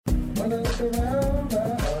Rawan,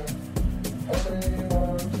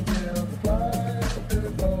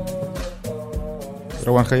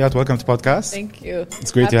 Kayat, welcome to the podcast. Thank you.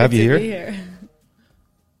 It's great to have you here.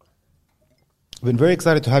 I've been very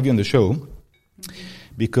excited to have you on the show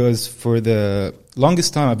because for the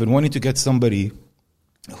longest time I've been wanting to get somebody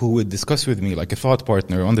who would discuss with me, like a thought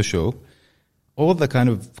partner on the show, all the kind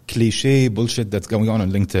of cliché bullshit that's going on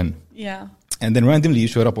LinkedIn. Yeah. And then randomly you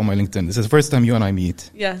showed up on my LinkedIn. This is the first time you and I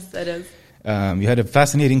meet. Yes, it is. You had a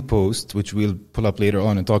fascinating post, which we'll pull up later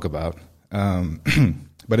on and talk about.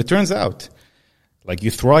 But it turns out, like,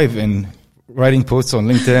 you thrive in writing posts on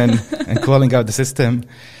LinkedIn and calling out the system.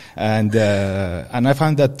 And I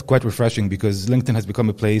find that quite refreshing because LinkedIn has become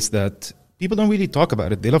a place that people don't really talk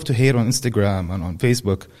about it. They love to hate on Instagram and on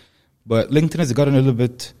Facebook. But LinkedIn has gotten a little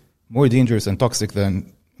bit more dangerous and toxic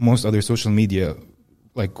than most other social media.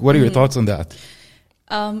 Like, what are your thoughts on that?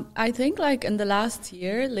 I think, like, in the last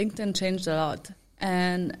year, LinkedIn changed a lot.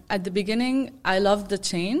 And at the beginning, I loved the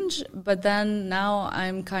change. But then now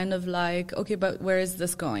I'm kind of like, okay, but where is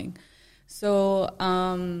this going? So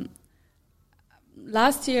all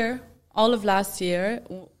of last year,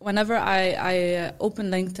 whenever I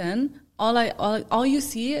open LinkedIn, all you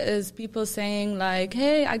see is people saying like,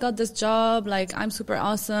 hey, I got this job, like, I'm super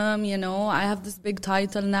awesome, you know, I have this big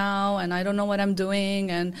title now and I don't know what I'm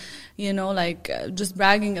doing, and, you know, like, just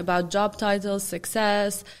bragging about job titles,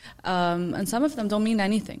 success, and some of them don't mean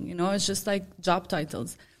anything, you know, it's just like job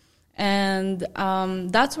titles. And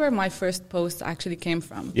that's where my first post actually came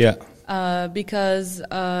from. Yeah. Because,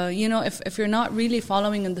 you know, if you're not really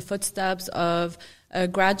following in the footsteps of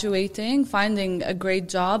graduating, finding a great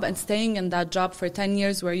job and staying in that job for 10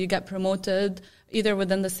 years where you get promoted either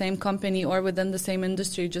within the same company or within the same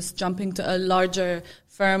industry, just jumping to a larger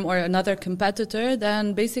firm or another competitor,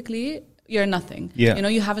 then basically you're nothing. Yeah. You know,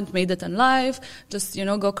 you haven't made it in life. Just, you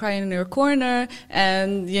know, go cry in your corner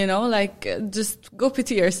and, you know, like, just go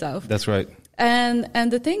pity yourself. That's right. And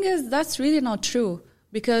the thing is, that's really not true,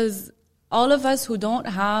 because all of us who don't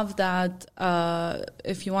have that,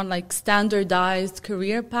 if you want, like, standardized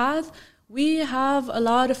career path, we have a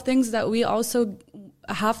lot of things that we also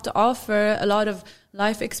have to offer, a lot of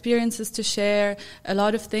life experiences to share, a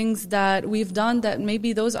lot of things that we've done that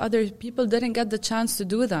maybe those other people didn't get the chance to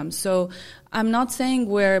do them. So I'm not saying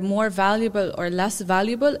we're more valuable or less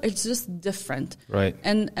valuable, it's just different. Right.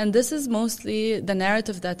 And this is mostly the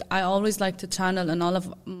narrative that I always like to channel in all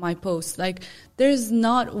of my posts. Like, there's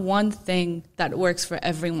not one thing that works for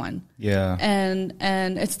everyone. Yeah. And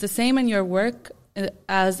it's the same in your work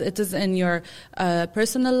as it is in your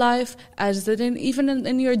personal life, as it even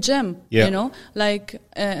in your gym. Yeah. You know, like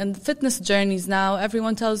in fitness journeys now,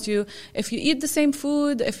 everyone tells you if you eat the same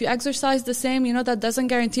food, if you exercise the same, you know, that doesn't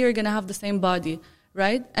guarantee you're going to have the same body,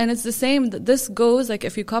 right? And it's the same. This goes, like,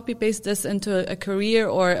 if you copy paste this into a career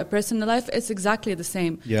or a personal life, it's exactly the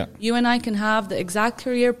same. Yeah. You and I can have the exact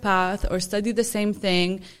career path or study the same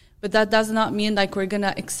thing, but that does not mean like we're going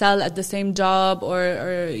to excel at the same job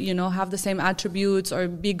or, you know, have the same attributes or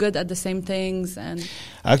be good at the same things. And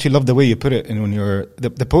I actually love the way you put it. And when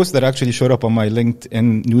the post that actually showed up on my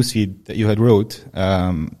LinkedIn newsfeed that you had wrote,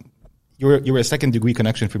 you were a second degree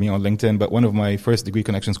connection for me on LinkedIn, but one of my first degree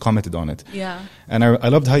connections commented on it. Yeah. And I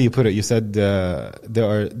loved how you put it. You said there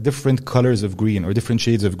are different colors of green or different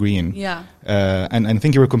shades of green. Yeah. And I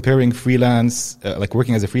think you were comparing freelance, like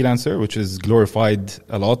working as a freelancer, which is glorified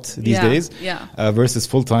a lot these days, versus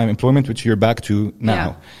full-time employment, which you're back to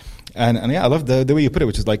now. Yeah. And yeah, I love the way you put it,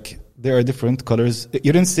 which is like, there are different colors.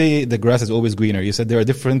 You didn't say the grass is always greener. You said there are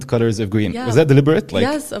different colors of green. Yeah. Was that deliberate? Like,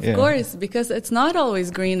 yes, of course, because it's not always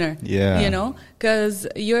greener. Yeah. You know, because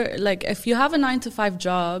you're like, if you have a 9-to-5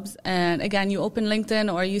 jobs and again, you open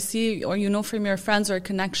LinkedIn or you see, or you know from your friends or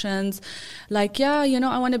connections, like, yeah, you know,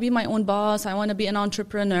 I want to be my own boss. I want to be an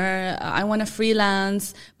entrepreneur. I want to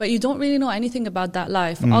freelance, but you don't really know anything about that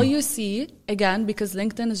life. All you see, again, because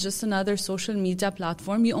LinkedIn is just another social media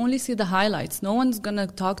platform, you only see the highlights. No one's going to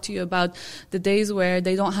talk to you about the days where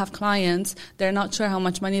they don't have clients, they're not sure how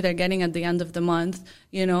much money they're getting at the end of the month,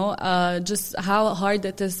 you know, just how hard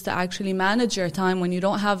it is to actually manage your time when you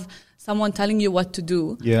don't have someone telling you what to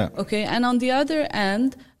do. Yeah. Okay. And on the other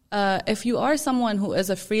end, if you are someone who is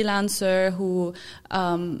a freelancer who,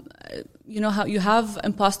 you know, how you have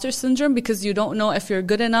imposter syndrome because you don't know if you're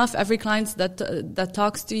good enough. Every client that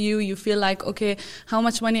talks to you, you feel like, okay, how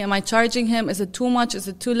much money am I charging him? Is it too much? Is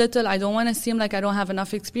it too little? I don't want to seem like I don't have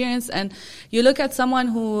enough experience. And you look at someone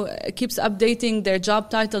who keeps updating their job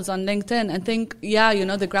titles on LinkedIn and think, yeah, you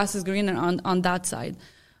know, the grass is greener on that side.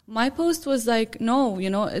 My post was like, no, you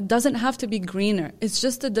know, it doesn't have to be greener. It's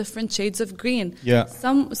just the different shades of green. Yeah.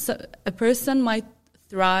 A person might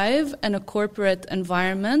thrive in a corporate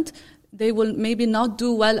environment, they will maybe not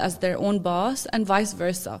do well as their own boss, and vice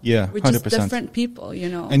versa. Yeah, we're just 100%. different people, you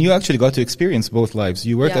know. And you actually got to experience both lives.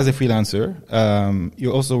 You worked as a freelancer.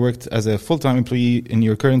 You also worked as a full-time employee in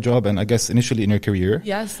your current job, and I guess initially in your career.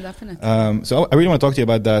 Yes, definitely. So I really want to talk to you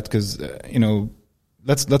about that because,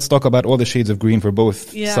 let's talk about all the shades of green for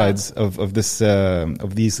both sides of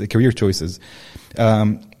these career choices.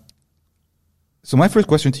 So my first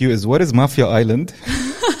question to you is, what is Mafia Island?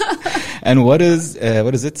 And what is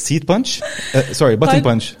it? Seed punch? Button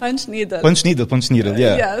punch. Punch needle. Punch needle,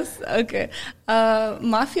 yeah. Yes, okay.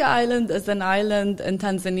 Mafia Island is an island in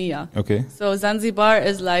Tanzania. Okay. So Zanzibar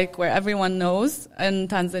is like where everyone knows in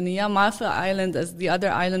Tanzania. Mafia Island is the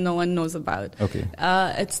other island no one knows about. Okay.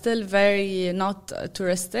 It's still very not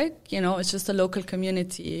touristic, it's just a local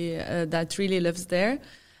community that really lives there.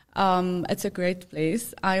 It's a great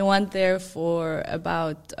place. I went there for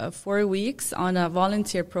about 4 weeks on a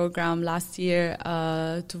volunteer program last year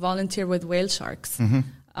to volunteer with whale sharks.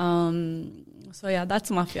 So yeah,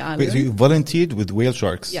 that's Mafia Island. Wait, so you volunteered with whale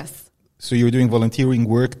sharks? Yes. So you were doing volunteering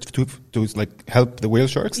work to like help the whale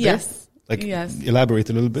sharks there? Yes. Yes. Elaborate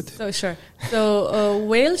a little bit. So sure. So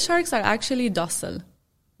whale sharks are actually docile.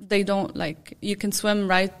 They don't you can swim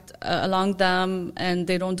right along them and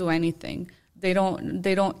they don't do anything. They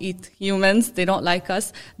don't eat humans. They don't like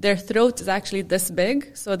us. Their throat is actually this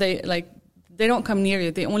big, so they don't come near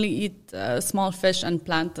you. They only eat small fish and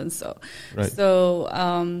plankton. So, right. So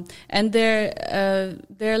and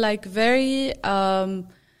they're like very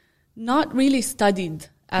not really studied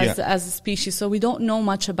as a species. So we don't know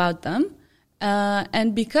much about them.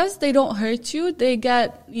 And because they don't hurt you, they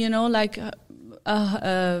get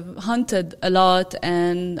hunted a lot,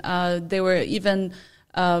 and they were even.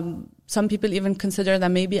 Some people even consider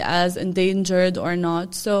them maybe as endangered or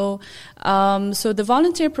not. So, so the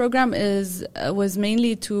volunteer program was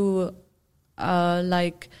mainly to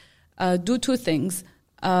do two things: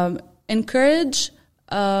 encourage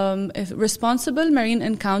responsible marine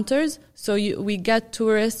encounters. So we get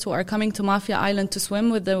tourists who are coming to Mafia Island to swim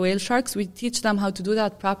with the whale sharks. We teach them how to do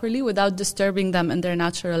that properly without disturbing them in their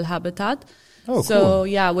natural habitat. Oh, so cool.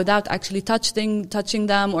 Yeah, without actually touching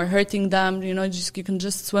them or hurting them, you can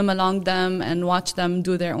just swim along them and watch them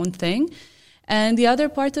do their own thing. And the other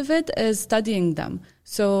part of it is studying them.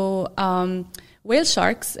 So whale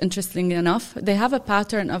sharks, interestingly enough, they have a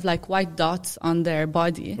pattern of white dots on their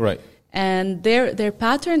body. Right. And their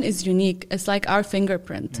pattern is unique. It's like our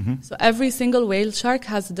fingerprint. Mm-hmm. So every single whale shark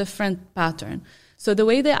has a different pattern. So the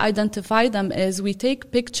way they identify them is we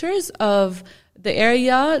take pictures of the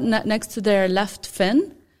area next to their left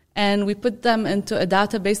fin, and we put them into a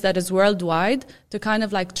database that is worldwide to kind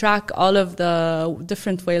of track all of the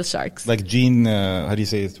different whale sharks. Like gene, how do you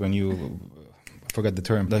say it when you... I forgot the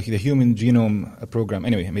term, like the human genome program.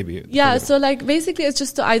 Anyway, maybe. Yeah, so basically it's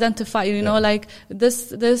just to identify,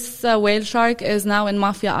 this whale shark is now in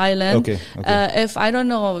Mafia Island. Okay. If,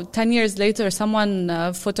 10 years later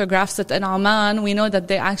someone photographs it in Oman, we know that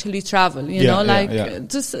they actually travel,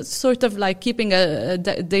 just sort of keeping a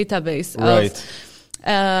database right. of...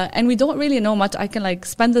 and we don't really know much. I can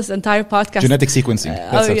spend this entire podcast. Genetic sequencing.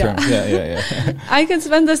 That's the term. Yeah. I can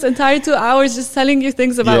spend this entire 2 hours just telling you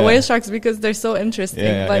things about whale sharks because they're so interesting.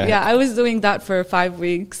 I was doing that for 5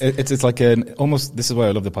 weeks. It's like almost, this is why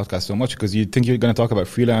I love the podcast so much, because you think you're going to talk about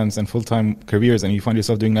freelance and full-time careers and you find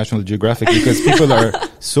yourself doing National Geographic because people are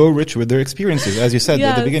so rich with their experiences, as you said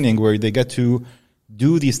at the beginning, where they get to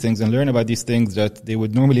do these things and learn about these things that they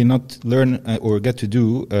would normally not learn or get to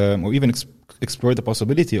do or even explore the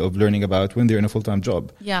possibility of learning about when they're in a full-time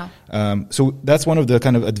job. Yeah. So that's one of the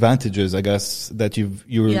kind of advantages, I guess, that you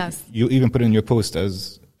even put in your post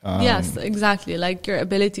as... yes, exactly. Your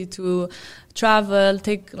ability to travel,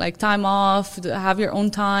 take time off, have your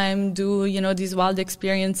own time, do, these wild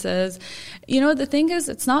experiences. The thing is,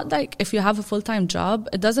 it's not if you have a full-time job,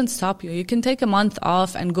 it doesn't stop you. You can take a month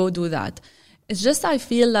off and go do that. It's just, I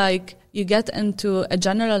feel you get into a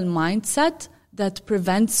general mindset that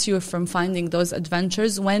prevents you from finding those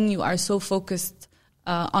adventures when you are so focused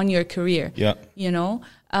on your career. Yeah.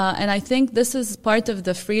 And I think this is part of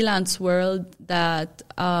the freelance world that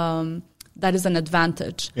is an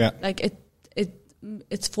advantage. Yeah.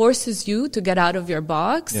 It forces you to get out of your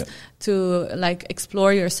box, to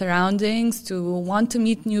explore your surroundings, to want to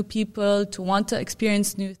meet new people, to want to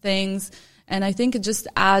experience new things. And I think it just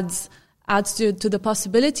adds to the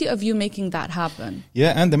possibility of you making that happen.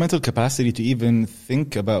 Yeah, and the mental capacity to even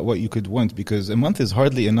think about what you could want, because a month is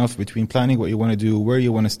hardly enough between planning what you want to do, where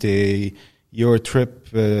you want to stay, your trip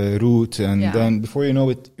route, and then before you know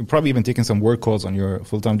it, you're probably even taking some work calls on your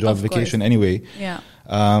full-time job vacation anyway. Yeah.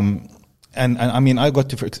 And I mean, I got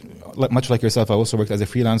to, much like yourself, I also worked as a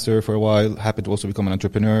freelancer for a while, happened to also become an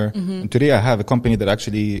entrepreneur. And today I have a company that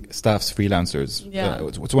actually staffs freelancers. Yeah.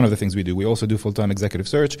 It's one of the things we do. We also do full-time executive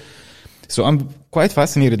search. So I'm quite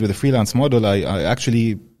fascinated with the freelance model. I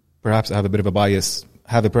actually, perhaps I have a bit of a bias,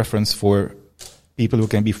 have a preference for people who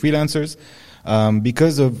can be freelancers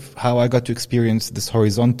because of how I got to experience this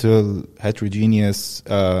horizontal, heterogeneous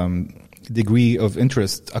degree of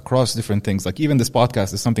interest across different things. Like even this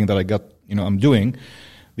podcast is something that I got, I'm doing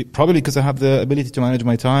probably because I have the ability to manage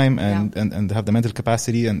my time and have the mental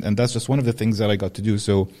capacity. And that's just one of the things that I got to do.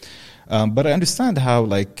 So, but I understand how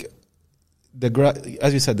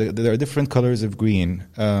as you said, there are different colors of green.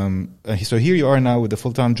 So here you are now with a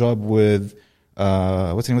full-time job with,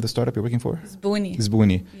 what's the name of the startup you're working for?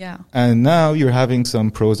 Zbooni. Yeah. And now you're having some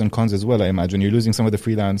pros and cons as well, I imagine. You're losing some of the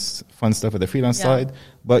freelance fun stuff at the freelance side,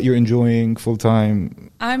 but you're enjoying full-time.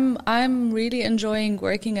 I'm really enjoying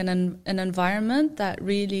working in an environment that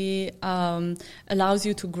really allows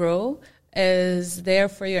you to grow, is there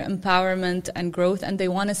for your empowerment and growth, and they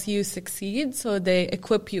want to see you succeed, so they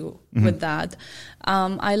equip you with that.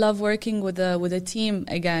 I love working with a team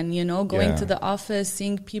again, going to the office,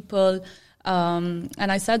 seeing people.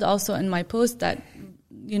 And I said also in my post that,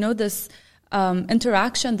 this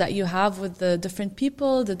interaction that you have with the different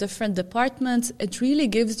people, the different departments, it really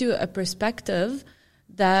gives you a perspective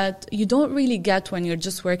that you don't really get when you're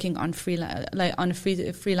just working on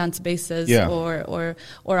freelance basis or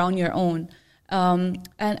on your own. And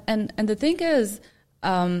the thing is,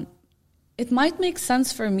 it might make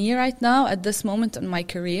sense for me right now at this moment in my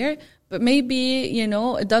career, but maybe,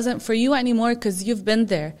 it doesn't for you anymore because you've been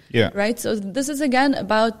there. Yeah. Right? So this is again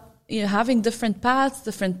about having different paths,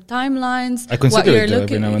 different timelines. I consider it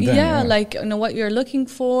every now and then. What you're looking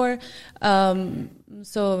for.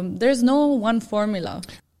 So there's no one formula.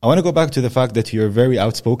 I want to go back to the fact that you're very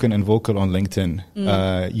outspoken and vocal on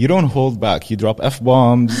LinkedIn. You don't hold back. You drop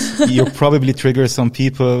F-bombs. You probably trigger some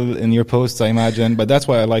people in your posts, I imagine. But that's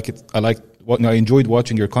why I like it. I enjoyed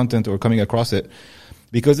watching your content or coming across it,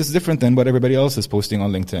 because it's different than what everybody else is posting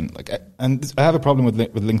on LinkedIn. And I have a problem with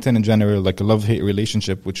LinkedIn in general, like a love-hate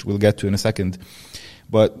relationship, which we'll get to in a second.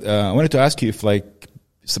 But I wanted to ask you if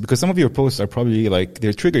because some of your posts are probably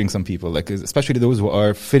they're triggering some people, especially those who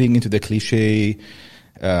are fitting into the cliche,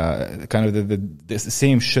 kind of the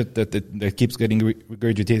same shit that keeps getting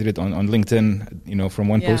regurgitated on LinkedIn, from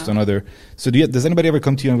one post to another. So does anybody ever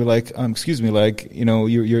come to you and be like, excuse me,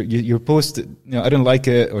 your post, I didn't like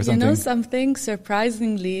it or something? Something?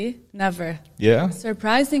 Surprisingly, never. Yeah?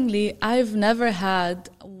 Surprisingly, I've never had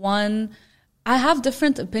one. I have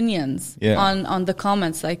different opinions on the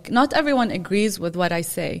comments. Not everyone agrees with what I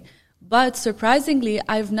say. But surprisingly,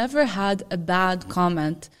 I've never had a bad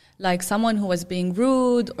comment. Like someone who was being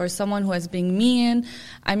rude or someone who was being mean.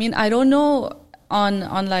 I mean, I don't know on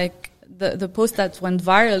the post that went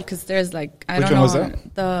viral, because there's Which one was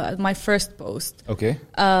that? My first post. Okay.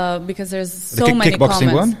 Because there's so many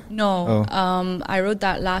kickboxing comments. One? No. I wrote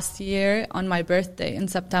that last year on my birthday in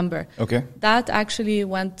September. Okay. That actually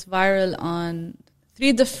went viral on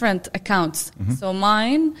 3 different accounts. So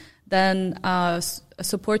mine, then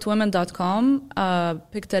supportwomen.com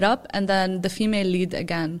picked it up, and then the female lead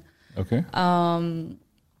again. Okay.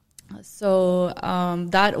 So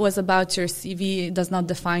that was about your CV does not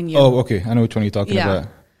define you. Oh, okay. I know which one you're talking about.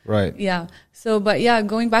 Right. Yeah. So, but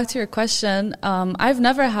going back to your question, I've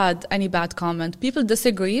never had any bad comment. People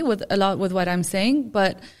disagree a lot with what I'm saying,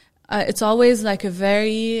 but it's always a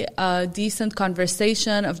very decent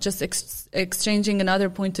conversation of just exchanging another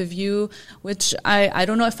point of view, which I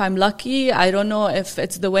don't know if I'm lucky. I don't know if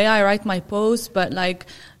it's the way I write my posts, but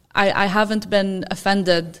I haven't been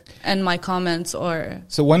offended in my comments or...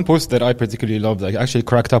 So one post that I particularly loved, I actually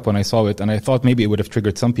cracked up when I saw it, and I thought maybe it would have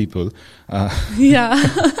triggered some people. Yeah.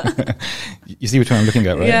 You see which one I'm looking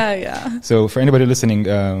at, right? Yeah. So for anybody listening,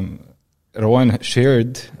 Rawan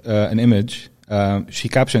shared an image. She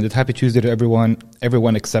captioned it, "Happy Tuesday to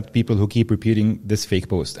everyone except people who keep repeating this fake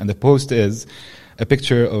post." And the post is a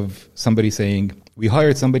picture of somebody saying, "We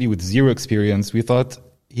hired somebody with 0 experience. We thought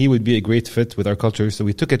he would be a great fit with our culture, so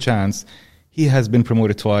we took a chance. He has been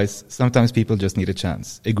promoted twice. Sometimes people just need a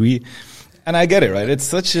chance." Agree? And I get it, right? It's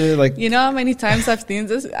such a You know how many times I've seen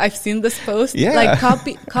this post? Yeah.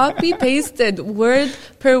 Copy pasted word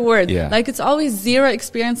per word. Yeah. It's always 0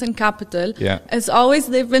 experience in capital. Yeah. It's always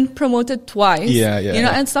they've been promoted twice. Yeah.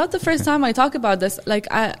 And it's not the first time I talk about this.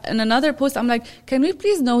 In another post, I'm like, can we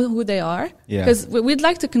please know who they are? Yeah. Because we'd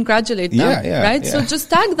like to congratulate them. Right? So just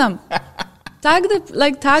tag them. Tag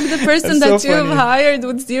the person that you've hired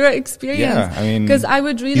with 0 experience. Yeah, I mean, because I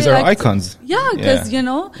would really these are icons. because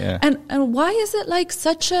and why is it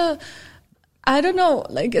such a I don't know.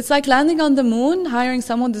 Like, it's like landing on the moon, hiring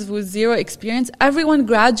someone with zero experience. Everyone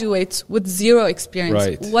graduates with zero experience.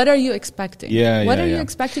 Right. What are you expecting? Yeah, what yeah, are you yeah.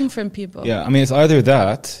 expecting from people? Yeah, I mean, it's either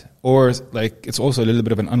that, or like it's also a little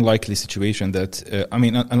bit of an unlikely situation that, I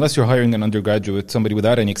mean, unless you're hiring an undergraduate, somebody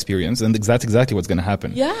without any experience, and that's exactly what's going to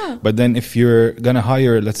happen. Yeah. But then if you're going to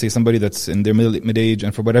hire, let's say, somebody that's in their mid-age,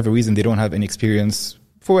 and for whatever reason they don't have any experience,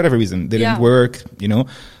 for whatever reason, they didn't work, you know,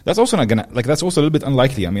 that's also not gonna, like, that's also a little bit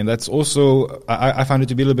unlikely. I mean, that's also, I found it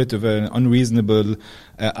to be a little bit of an unreasonable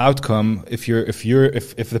outcome if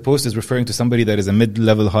the post is referring to somebody that is a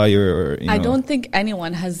mid-level hire, or, you know. I don't think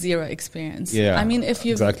anyone has zero experience. Yeah. I mean, if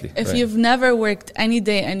you've never worked any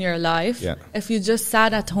day in your life, if you just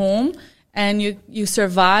sat at home and you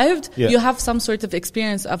survived, you have some sort of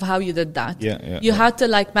experience of how you did that. You had to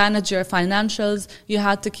like manage your financials, you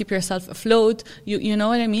had to keep yourself afloat, you know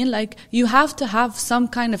what I mean? Like, you have to have some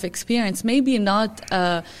kind of experience, maybe not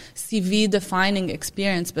a CV defining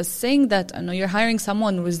experience, but saying that, you know, you're hiring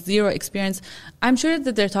someone with zero experience, I'm sure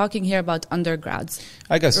that they're talking here about undergrads.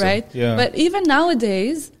 I guess right? So, yeah. But even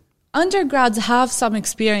nowadays, undergrads have some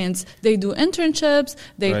experience. They do internships,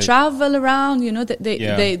 they travel around, you know,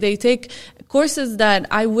 they take courses that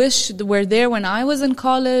I wish were there when I was in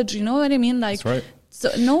college, you know what I mean? Like, that's right.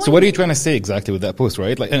 So what are you trying to say exactly with that post,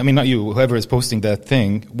 right? Like, I mean, not you, whoever is posting that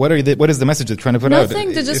thing. What is the message they're trying to put out?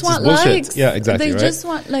 Nothing. They just want bullshit. likes. Yeah, exactly. They just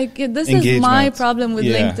want, like, this is my problem with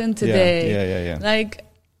LinkedIn today. Yeah. Like,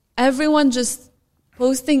 everyone just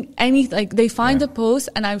posting like they find a post,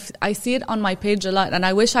 and I see it on my page a lot, and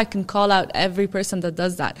I wish I can call out every person that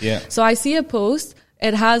does that. Yeah. So I see a post,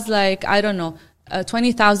 it has like, I don't know,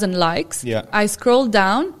 20,000 likes. Yeah. I scroll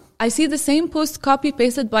down, I see the same post copy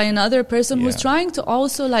pasted by another person who's trying to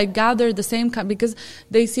also like gather the same because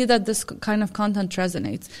they see that this kind of content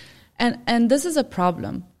resonates. And this is a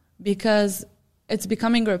problem because it's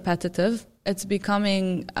becoming repetitive. It's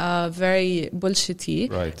becoming very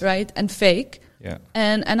bullshitty, right? And fake. Yeah.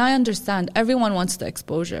 And I understand everyone wants the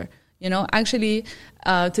exposure. You know, actually,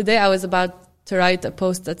 today I was about to write a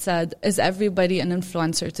post that said, "Is everybody an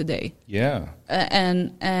influencer today?" Yeah.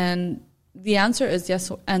 And the answer is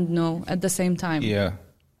yes and no at the same time. Yeah.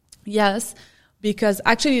 Yes, because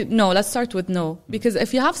actually, no. Let's start with no. Because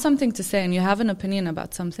if you have something to say and you have an opinion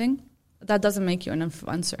about something, that doesn't make you an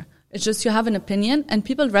influencer. It's just you have an opinion and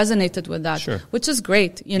people resonated with that, which is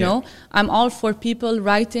great. You know, I'm all for people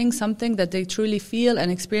writing something that they truly feel and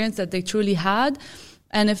experience that they truly had.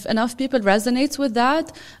 And if enough people resonates with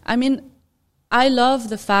that, I mean, I love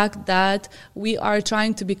the fact that we are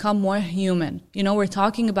trying to become more human. You know, we're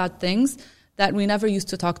talking about things that we never used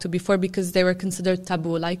to talk to before because they were considered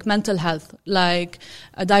taboo, like mental health, like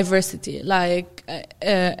diversity, like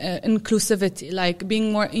inclusivity, like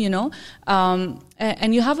being more, you know.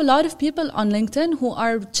 And you have a lot of people on LinkedIn who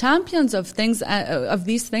are champions of things, of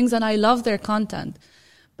these things, and I love their content.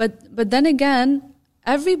 But then again,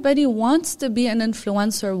 everybody wants to be an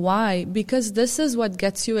influencer. Why? Because this is what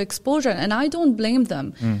gets you exposure, and I don't blame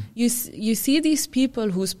them. You see these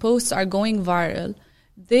people whose posts are going viral.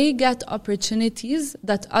 They get opportunities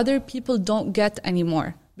that other people don't get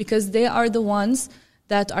anymore because they are the ones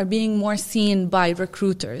that are being more seen by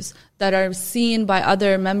recruiters, that are seen by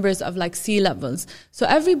other members of like C-levels. So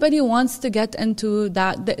everybody wants to get into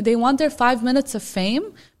that. They want their 5 minutes of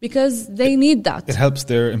fame because they need that. It helps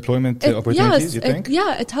their employment opportunities, you think?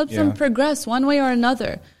 It helps them progress one way or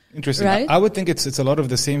another. Interesting. Right? I would think it's a lot of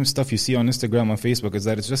the same stuff you see on Instagram, on Facebook, is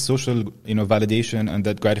that it's just social, you know, validation and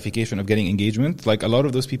that gratification of getting engagement. Like, a lot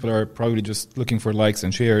of those people are probably just looking for likes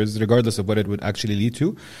and shares, regardless of what it would actually lead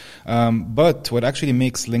to. But what actually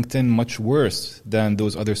makes LinkedIn much worse than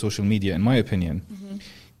those other social media, in my opinion,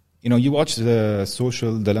 you know, you watch The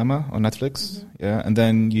Social Dilemma on Netflix, and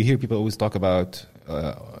then you hear people always talk about,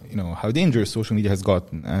 you know, how dangerous social media has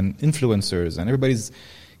gotten, and influencers, and everybody's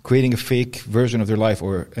creating a fake version of their life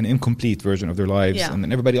or an incomplete version of their lives. And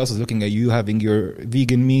then everybody else is looking at you having your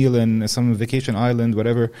vegan meal in some vacation island,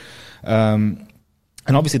 whatever. And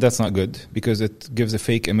obviously that's not good because it gives a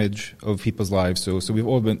fake image of people's lives. So we've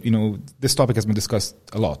all been, you know, this topic has been discussed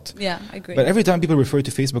a lot. Yeah, I agree. But every time people refer to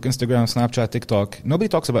Facebook, Instagram, Snapchat, TikTok, nobody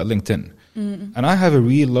talks about LinkedIn. And I have a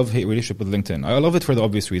real love-hate relationship with LinkedIn. I love it for the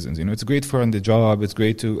obvious reasons. You know, it's great for on the job. It's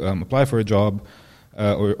great to apply for a job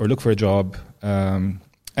or look for a job.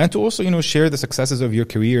 And to also, you know, share the successes of your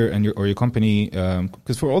career and your company,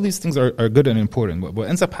 because for all these things are good and important. What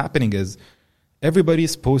ends up happening is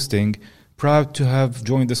everybody's posting, proud to have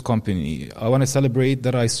joined this company. I want to celebrate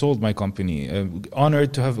that I sold my company.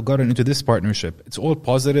 Honored to have gotten into this partnership. It's all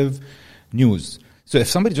positive news. So if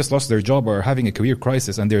somebody just lost their job or having a career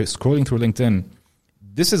crisis and they're scrolling through LinkedIn,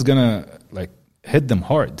 this is gonna like hit them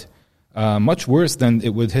hard. much worse than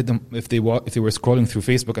it would hit them if they were scrolling through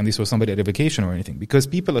Facebook and they saw somebody at a vacation or anything. Because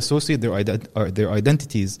people associate their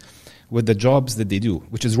identities with the jobs that they do,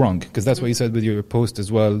 which is wrong. Because that's what you said with your post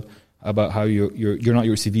as well about how you're not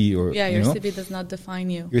your CV or your CV does not define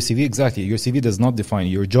you. Your CV, exactly. Your CV does not define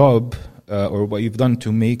you. Your job or what you've done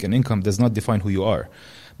to make an income does not define who you are.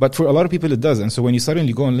 But for a lot of people, it does. And so when you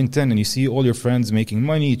suddenly go on LinkedIn and you see all your friends making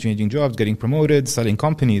money, changing jobs, getting promoted, selling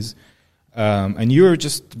companies, and you're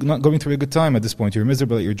just not going through a good time at this point, you're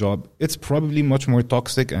miserable at your job, it's probably much more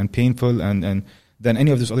toxic and painful and than any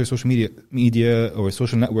of those other social media or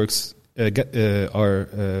social networks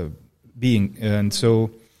are being. And so...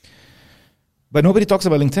 But nobody talks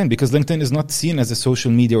about LinkedIn because LinkedIn is not seen as a social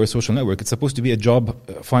media or a social network. It's supposed to be a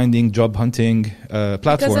job finding, job hunting platform.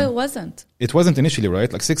 Because it wasn't. It wasn't initially, right?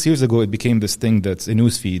 Like 6 years ago, it became this thing that's a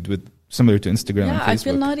newsfeed similar to Instagram and Facebook. I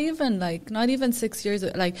feel not even 6 years.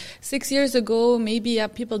 Like 6 years ago, maybe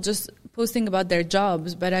people just posting about their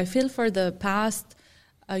jobs. But I feel for the past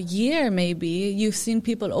a year, maybe you've seen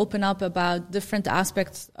people open up about different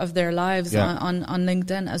aspects of their lives on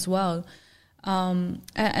LinkedIn as well.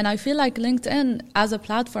 And I feel like LinkedIn as a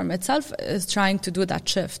platform itself is trying to do that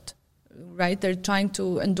shift, right? They're trying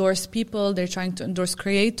to endorse people, they're trying to endorse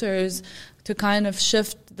creators to kind of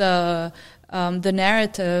shift the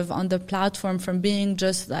narrative on the platform from being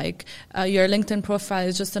just like your LinkedIn profile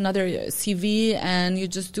is just another CV and you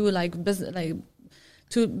just do like business, like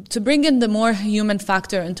to bring in the more human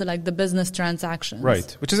factor into like the business transactions.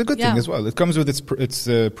 Right, which is a good thing as well. It comes with its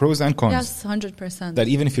pros and cons. Yes, 100%. That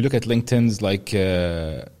even if you look at LinkedIn's like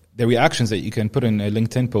the reactions that you can put in a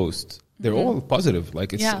LinkedIn post, they're all positive.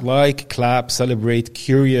 Like it's like, clap, celebrate,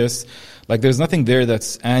 curious. Like there's nothing there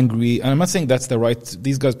that's angry. And I'm not saying that's the right.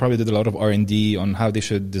 These guys probably did a lot of R&D on how they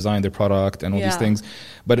should design their product and all these things.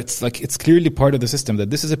 But it's like it's clearly part of the system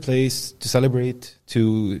that this is a place to celebrate,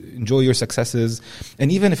 to enjoy your successes.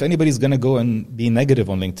 And even if anybody's going to go and be negative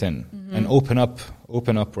on LinkedIn and open up,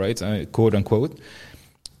 right, quote unquote,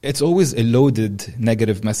 it's always a loaded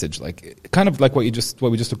negative message, like kind of like what we just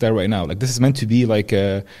looked at right now. Like this is meant to be like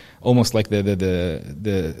almost like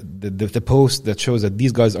the post that shows that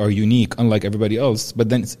these guys are unique, unlike everybody else. But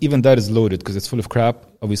then even that is loaded because it's full of crap,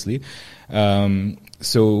 obviously. But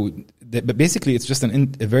basically, it's just a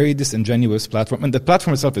very disingenuous platform, and the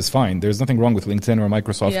platform itself is fine. There's nothing wrong with LinkedIn or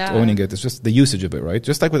Microsoft owning it. It's just the usage of it, right?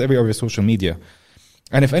 Just like with every other social media.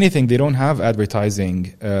 And if anything, they don't have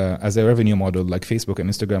advertising as a revenue model like Facebook and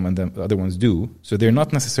Instagram and the other ones do. So they're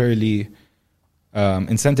not necessarily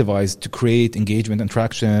incentivized to create engagement and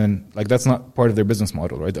traction. Like that's not part of their business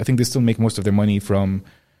model, right? I think they still make most of their money from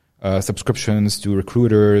subscriptions to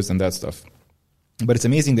recruiters and that stuff. But it's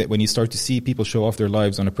amazing that when you start to see people show off their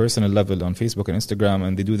lives on a personal level on Facebook and Instagram,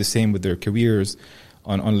 and they do the same with their careers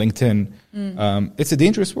on LinkedIn, it's a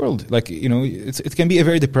dangerous world. Like, you know, it can be a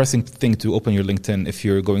very depressing thing to open your LinkedIn if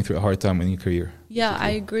you're going through a hard time in your career. Yeah, I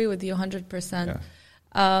agree with you 100%.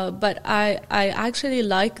 But I actually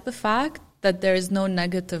like the fact that there is no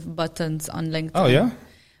negative buttons on LinkedIn. Oh, yeah?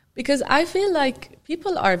 Because I feel like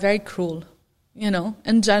people are very cruel, you know,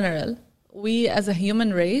 in general. We as a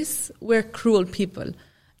human race, we're cruel people.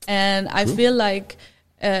 And I feel like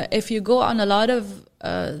if you go on a lot of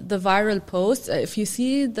the viral posts, if you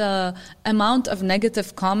see the amount of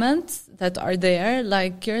negative comments that are there,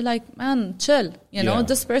 like you're like, man, chill. You know,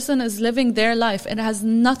 this person is living their life. It has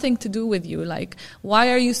nothing to do with you. Like,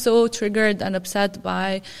 why are you so triggered and upset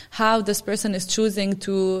by how this person is choosing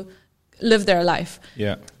to live their life?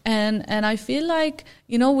 Yeah. And I feel like,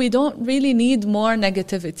 you know, we don't really need more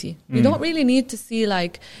negativity. We don't really need to see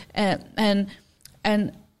like, and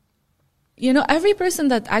you know, every person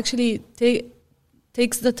that actually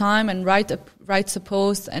takes the time and writes a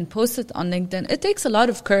post and posts it on LinkedIn, it takes a lot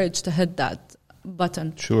of courage to hit that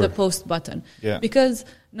button, the post button. Yeah. Because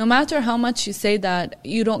no matter how much you say that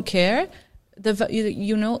you don't care,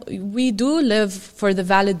 you know, we do live for the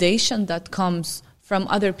validation that comes from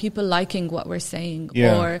other people liking what we're saying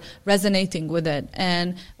or resonating with it.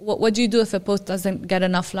 And what do you do if a post doesn't get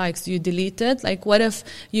enough likes? Do you delete it? Like, what if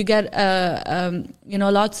you get, you know,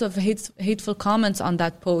 lots of hateful comments on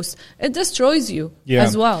that post? It destroys you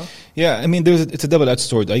as well. Yeah, I mean, it's a double-edged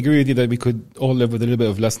sword. I agree with you that we could all live with a little bit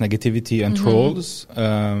of less negativity and trolls,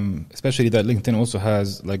 especially that LinkedIn also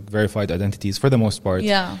has like verified identities for the most part.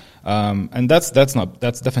 Yeah. And that's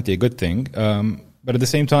definitely a good thing. But at the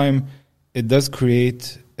same time, it does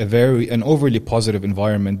create an overly positive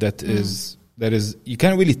environment that is you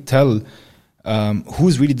can't really tell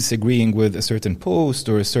who's really disagreeing with a certain post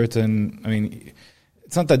or a certain. I mean,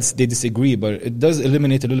 it's not that they disagree, but it does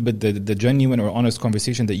eliminate a little bit the genuine or honest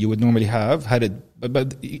conversation that you would normally have had it.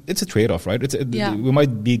 But it's a trade-off, right? We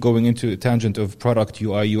might be going into a tangent of product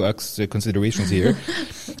UI UX considerations here,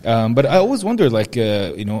 but I always wonder, like,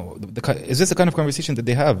 is this the kind of conversation that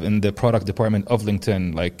they have in the product department of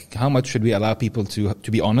LinkedIn? Like, how much should we allow people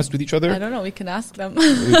to be honest with each other? I don't know. We can ask them.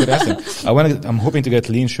 We could ask them. I'm hoping to get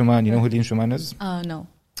Lean Schumann. You know who Lean Schumann is? No.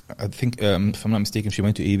 I think, if I'm not mistaken, she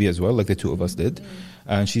went to AB as well, like the two of us did.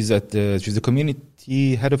 And she's the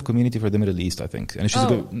community head of community for the Middle East, I think. And she's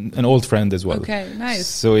an old friend as well. Okay, nice.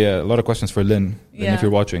 So yeah, a lot of questions for Lynn. Yeah. And if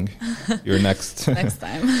you're watching, you're next. Next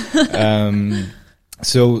time.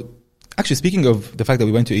 So actually, speaking of the fact that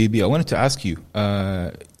we went to AB, I wanted to ask you,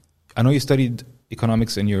 I know you studied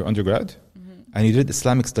economics in your undergrad. And you did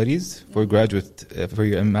Islamic studies for for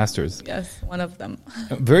your master's. Yes, one of them.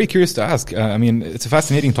 I'm very curious to ask. I mean, it's a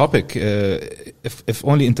fascinating topic, if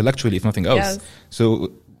only intellectually, if nothing else. Yes.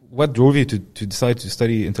 So what drove you to decide to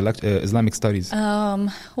study Islamic studies?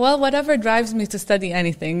 Well, whatever drives me to study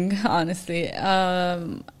anything, honestly.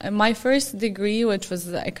 My first degree, which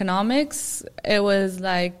was economics, it was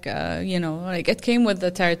like, it came with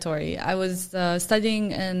the territory. I was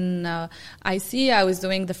studying in IC, I was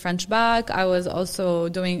doing the French bac, I was also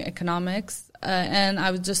doing economics, and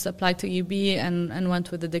I would just apply to UB and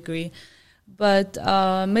went with the degree. But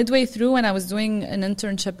midway through, when I was doing an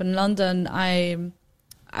internship in London, I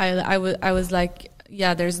was like,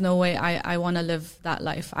 yeah, there's no way I want to live that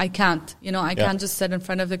life. I can't, I can't just sit in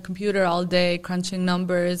front of the computer all day crunching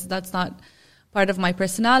numbers. That's not part of my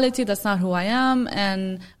personality. That's not who I am.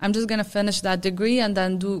 And I'm just going to finish that degree and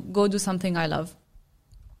then go do something I love.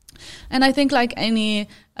 And I think like any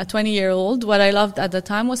 20-year-old, what I loved at the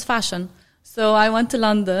time was fashion. So I went to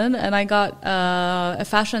London and I got a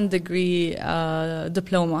fashion degree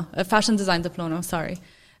diploma, a fashion design diploma, sorry.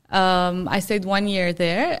 I stayed 1 year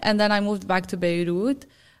there, and then I moved back to Beirut,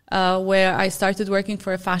 where I started working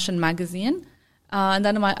for a fashion magazine. And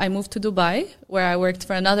then I moved to Dubai, where I worked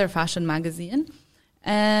for another fashion magazine.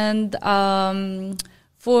 And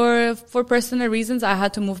for personal reasons, I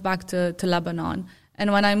had to move back to Lebanon.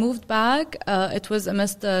 And when I moved back, it was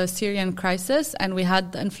amidst the Syrian crisis, and we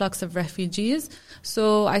had the influx of refugees.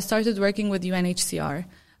 So I started working with UNHCR.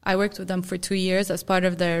 I worked with them for 2 years as part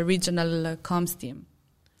of their regional comms team.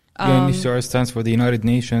 UNHCR stands for the United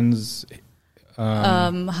Nations.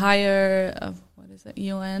 Higher, what is it?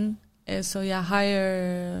 UN.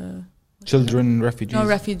 Higher. Children, refugees. No,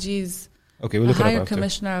 refugees. Okay, we'll look it up after. Higher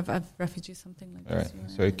Commissioner of Refugees, something like that. All right.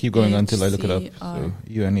 So keep going until I look it up. So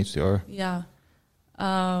UNHCR. Yeah.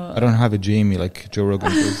 I don't have a Jamie like Joe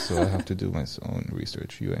Rogan does, so I have to do my own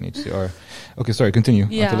research. UNHCR. Okay, sorry. Continue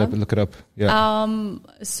until I look it up. Yeah.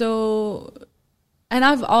 And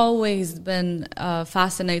I've always been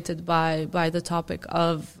fascinated by the topic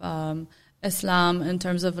of Islam in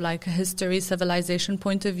terms of like a history, civilization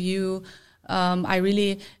point of view. I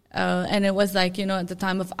really, and it was like, at the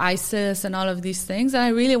time of ISIS and all of these things, and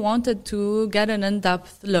I really wanted to get an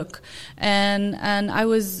in-depth look. And I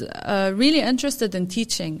was really interested in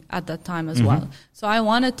teaching at that time as well. So I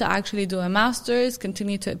wanted to actually do a master's,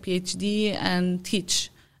 continue to a PhD, and teach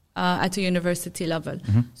at a university level.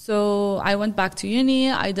 So I went back to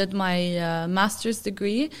uni, I did my master's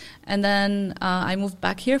degree, and then I moved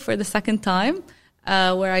back here for the second time,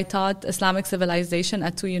 where I taught Islamic civilization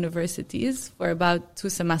at 2 universities for about 2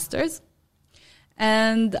 semesters.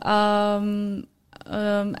 And then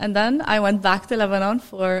I went back to Lebanon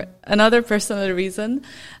for another personal reason.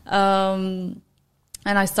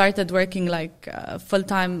 And I started working like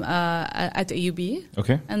full-time at AUB.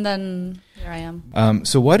 Okay. And then here I am.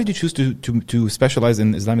 So why did you choose to specialize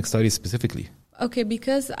in Islamic studies specifically? Okay,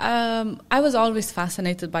 because I was always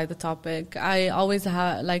fascinated by the topic. I always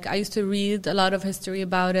I used to read a lot of history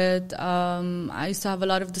about it. I used to have a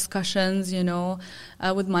lot of discussions,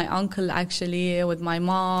 with my uncle actually, with my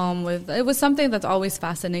mom. It was something that always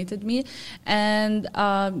fascinated me. And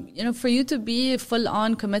for you to be full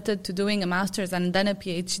on committed to doing a master's and then a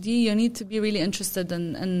PhD, you need to be really interested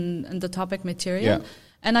in the topic material. Yeah.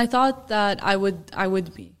 And I thought that I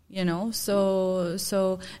would be,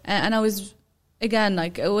 So and I was. Again,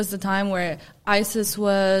 it was the time where ISIS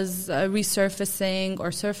was resurfacing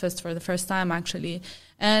or surfaced for the first time, actually.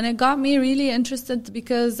 And it got me really interested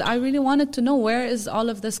because I really wanted to know where is all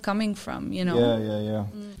of this coming from, Yeah.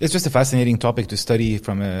 It's just a fascinating topic to study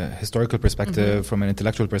from a historical perspective, from an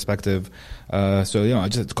intellectual perspective.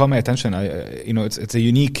 Just caught my attention. It's a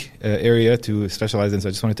unique area to specialize in, so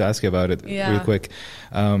I just wanted to ask you about it real quick.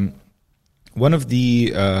 One of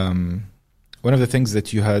the things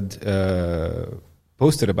that you had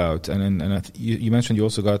posted about, and you mentioned you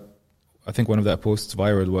also got I think one of that posts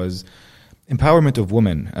viral was empowerment of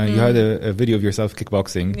women. You had a video of yourself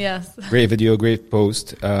kickboxing. Yes. Great video, great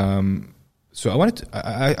post. So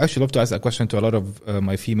I actually love to ask that question to a lot of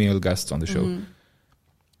my female guests on the show.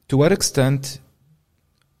 To what extent,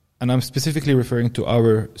 and I'm specifically referring to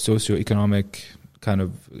our socioeconomic kind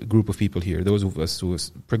of group of people here, those of us who are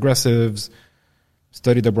progressives,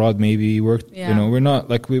 studied abroad, maybe worked, we're not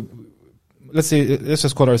like let's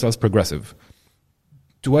just call ourselves progressive.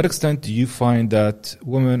 To what extent do you find that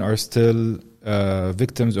women are still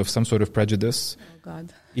victims of some sort of prejudice? Oh,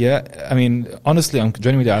 God. Yeah, I mean, honestly, I'm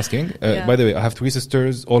genuinely asking. By the way, I have 3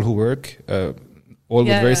 sisters, all who work, all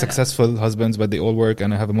with very successful husbands, but they all work.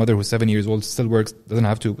 And I have a mother who's 7 years old, still works, doesn't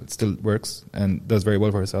have to, but still works and does very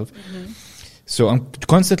well for herself. So I'm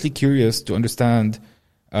constantly curious to understand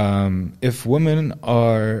if women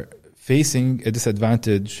are facing a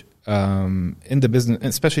disadvantage in the business,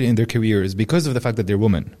 especially in their careers, because of the fact that they're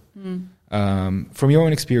women. From your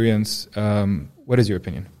own experience, what is your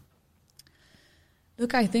opinion?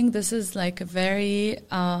 Look, I think this is like a very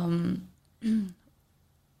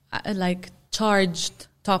like charged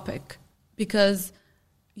topic because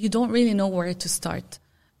you don't really know where to start.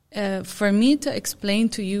 For me to explain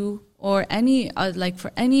to you, or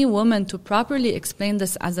for any woman to properly explain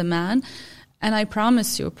this as a man, and I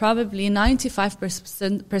promise you, probably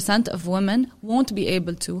 95% of women won't be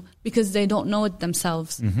able to because they don't know it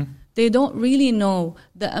themselves. They don't really know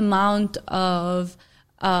the amount of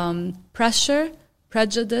pressure,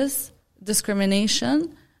 prejudice,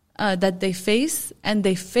 discrimination that they face, and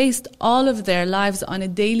they faced all of their lives on a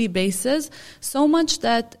daily basis, so much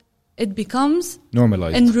that it becomes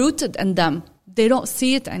normalized and rooted in them. They don't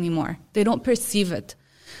see it anymore. They don't perceive it.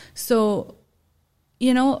 So,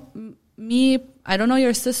 me, I don't know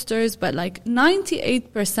your sisters, but like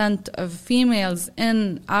 98% of females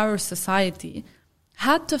in our society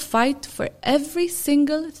had to fight for every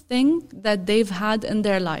single thing that they've had in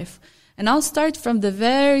their life. And I'll start from the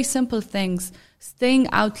very simple things: staying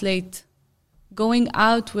out late, going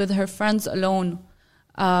out with her friends alone,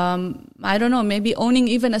 I don't know, maybe owning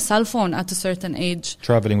even a cell phone at a certain age.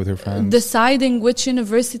 Traveling with her friends. Deciding which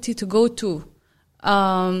university to go to.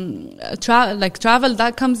 Travel,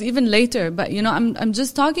 that comes even later. But, I'm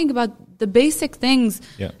just talking about the basic things.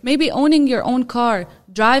 Yeah. Maybe owning your own car,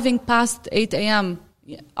 driving past 8 a.m.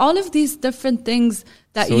 All of these different things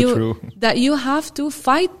that that you have to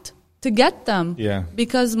fight to get them. Yeah.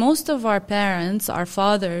 Because most of our parents, our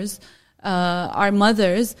fathers, our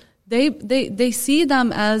mothers, they see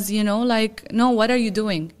them as, no, what are you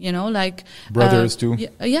doing? Brothers too.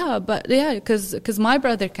 Because my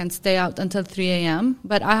brother can stay out until 3 a.m.,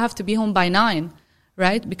 but I have to be home by 9,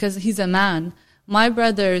 right? Because he's a man. My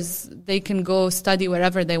brothers, they can go study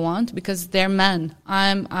wherever they want because they're men.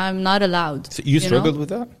 I'm not allowed. So you struggled with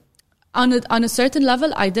that? On a certain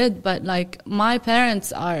level, I did, but my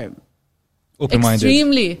parents are open-minded,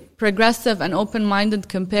 extremely progressive and open-minded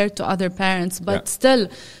compared to other parents, but still,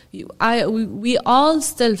 we all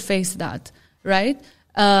still face that, right?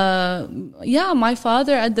 My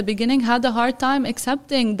father at the beginning had a hard time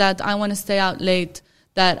accepting that I want to stay out late,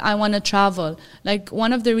 that I want to travel.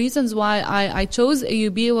 One of the reasons why I chose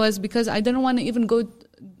AUB was because I didn't want to even go,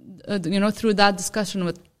 through that discussion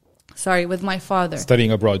with my father.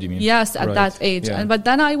 Studying abroad, you mean? Yes, at that age. Yeah. But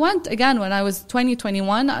then I went again when I was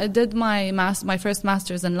 21. I did my first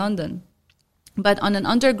master's in London, but on an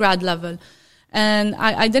undergrad level. And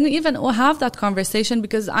I didn't even have that conversation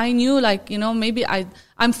because I knew, maybe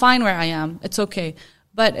I'm fine where I am. It's okay.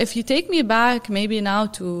 But if you take me back, maybe now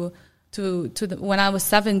to when I was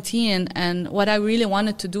 17 and what I really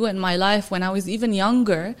wanted to do in my life when I was even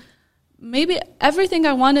younger, maybe everything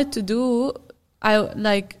I wanted to do,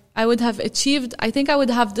 I would have achieved. I think I would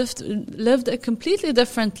have lived a completely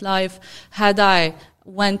different life had I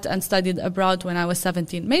went and studied abroad when I was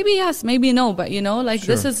 17. Maybe yes, maybe no, but sure.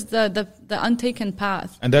 This is the untaken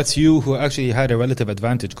path. And that's you who actually had a relative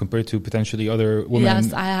advantage compared to potentially other women.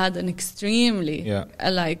 Yes, I had an extremely,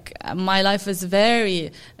 my life is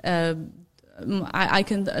very, I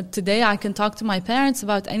can talk to my parents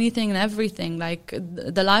about anything and everything.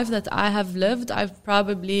 The life that I have lived, I've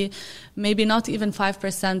probably, maybe not even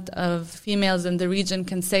 5% of females in the region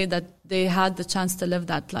can say that they had the chance to live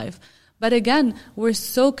that life. But again, we're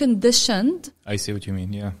so conditioned. I see what you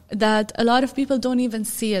mean, yeah. That a lot of people don't even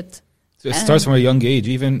see it. So it starts from a young age,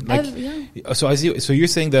 even So I see. So you're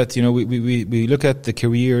saying that we look at the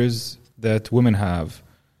careers that women have,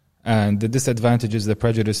 and the disadvantages, the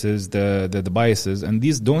prejudices, the biases, and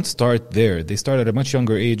these don't start there. They start at a much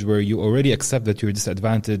younger age where you already accept that you're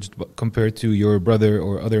disadvantaged compared to your brother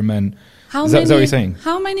or other men. Is that what you're saying?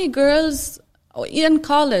 How many girls In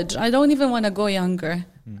college, I don't even want to go younger.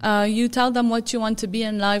 You tell them what you want to be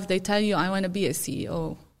in life. They tell you, I want to be a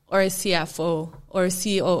CEO or a CFO or a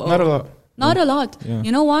COO. Not a lot. Not a lot. Yeah.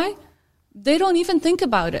 You know why? They don't even think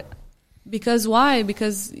about it. Because why?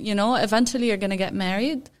 Because, eventually you're going to get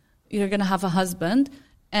married. You're going to have a husband.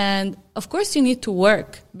 And, of course, you need to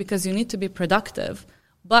work because you need to be productive.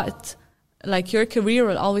 But, your career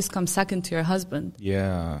will always come second to your husband.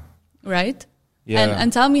 Yeah. Right? Yeah.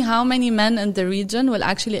 And tell me how many men in the region will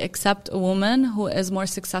actually accept a woman who is more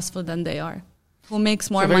successful than they are, who makes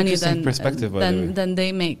more money than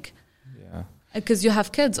they make. Yeah. Because you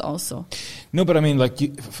have kids also. No, but I mean,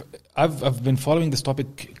 I've been following this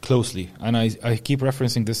topic closely, and I keep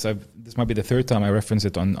referencing this. This might be the third time I reference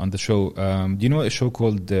it on the show. Do you know a show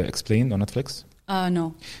called Explained on Netflix?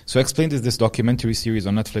 No. So Explained is this documentary series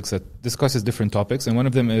on Netflix that discusses different topics, and one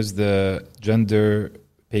of them is the gender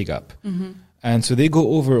pay gap. Mm-hmm. And so they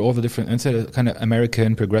go over all the different, and it's a kind of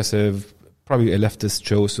American, progressive, probably a leftist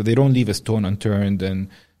show, so they don't leave a stone unturned, and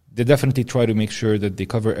they definitely try to make sure that they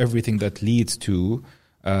cover everything that leads to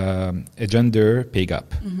a gender pay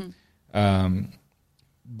gap. Mm-hmm.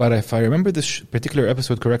 But if I remember this particular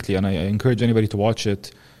episode correctly, and I encourage anybody to watch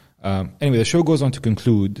it, anyway, the show goes on to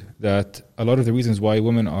conclude that a lot of the reasons why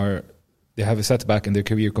women they have a setback in their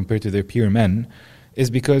career compared to their peer men is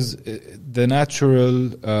because the natural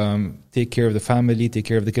take care of the family, take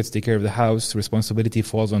care of the kids, take care of the house responsibility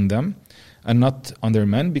falls on them and not on their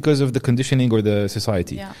men because of the conditioning or the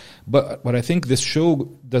society. Yeah. But what I think this show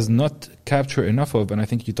does not capture enough of, and I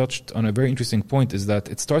think you touched on a very interesting point, is that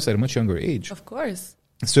it starts at a much younger age. Of course.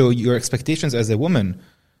 So your expectations as a woman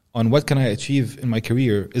on what can I achieve in my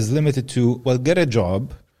career is limited to, well, get a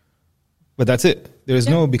job, but that's it. There is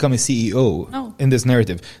no become a CEO in this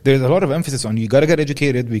narrative. There's a lot of emphasis on you got to get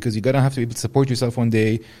educated because you got to have to be able to support yourself one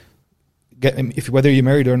day, whether you're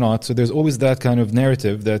married or not. So there's always that kind of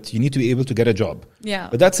narrative that you need to be able to get a job. Yeah.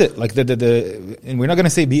 But that's it. And we're not going to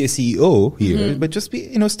say be a CEO here, but just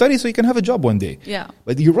be, study so you can have a job one day. Yeah.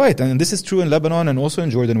 But you're right. And this is true in Lebanon and also in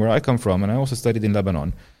Jordan where I come from. And I also studied in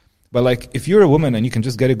Lebanon. But if you're a woman and you can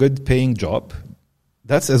just get a good paying job,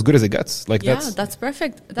 that's as good as it gets. That's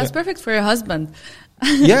perfect. That's perfect for your husband.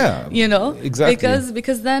 Yeah. Exactly.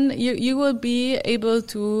 Because then you will be able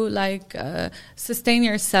to sustain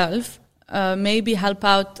yourself, maybe help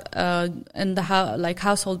out in the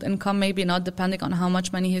household income, maybe not depending on how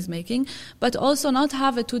much money he's making, but also not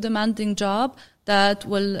have a too demanding job that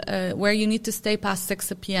will where you need to stay past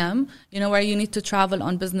 6 p.m., where you need to travel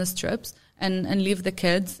on business trips. And leave the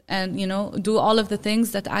kids and, do all of the things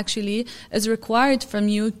that actually is required from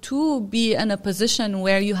you to be in a position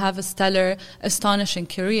where you have a stellar, astonishing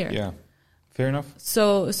career. Yeah, fair enough.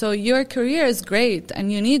 So your career is great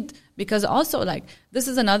and you need, because also this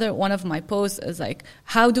is another one of my posts is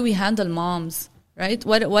how do we handle moms, right?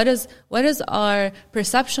 What is our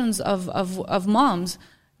perceptions of moms?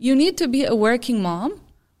 You need to be a working mom,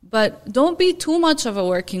 but don't be too much of a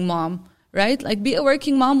working mom. Right? Be a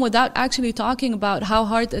working mom without actually talking about how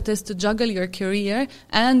hard it is to juggle your career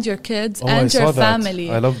and your kids and your family.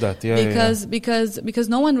 I love that. Yeah. Because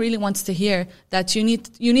no one really wants to hear that you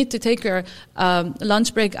need to take your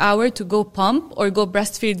lunch break hour to go pump or go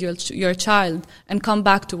breastfeed your child and come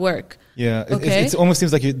back to work. Yeah. Okay? It almost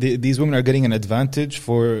seems like these women are getting an advantage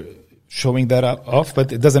for showing that off,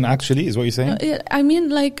 but it doesn't actually, is what you're saying? I mean,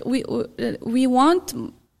 we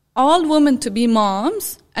want all women to be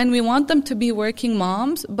moms, and we want them to be working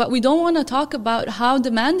moms, but we don't want to talk about how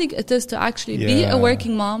demanding it is to actually be a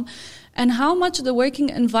working mom and how much the working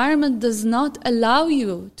environment does not allow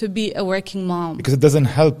you to be a working mom. Because it doesn't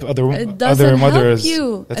help other mothers.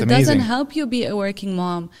 It That's amazing. Doesn't help you be a working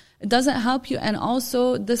mom. It doesn't help you. And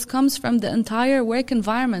also, this comes from the entire work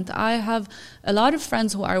environment. I have a lot of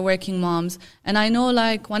friends who are working moms. And I know,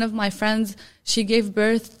 one of my friends, she gave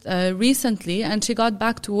birth recently and she got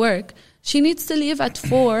back to work. She needs to leave at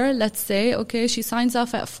 4, let's say. Okay, she signs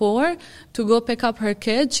off at 4 to go pick up her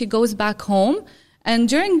kid. She goes back home. And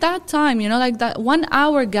during that time, that 1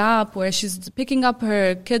 hour gap where she's picking up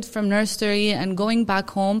her kid from nursery and going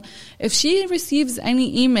back home, if she receives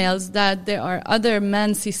any emails that there are other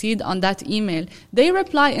men CC'd on that email, they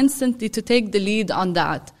reply instantly to take the lead on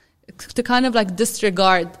that, to kind of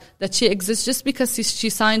disregard that she exists just because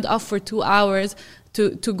she signed off for 2 hours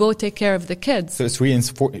to go take care of the kids. So it's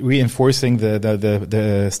reinforcing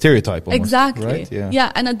the stereotype almost, exactly. Right?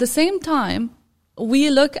 Yeah, and at the same time, we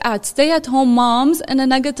look at stay-at-home moms in a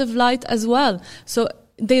negative light as well. So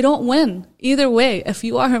they don't win. Either way, if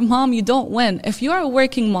you are a mom, you don't win. If you are a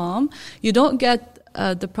working mom, you don't get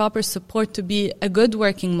the proper support to be a good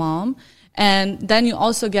working mom. And then you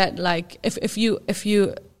also get if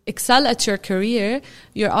you excel at your career,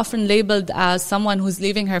 you're often labeled as someone who's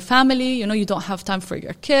leaving her family. You know, you don't have time for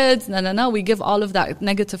your kids. No. We give all of that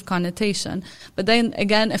negative connotation. But then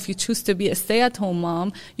again, if you choose to be a stay-at-home mom,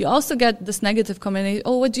 you also get this negative comment.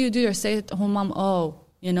 Oh, what do? You're a stay-at-home mom. Oh,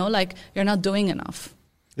 you know, like you're not doing enough.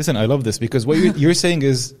 Listen, I love this because what you're saying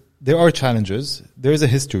is there are challenges. There is a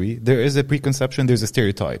history. There is a preconception. There's a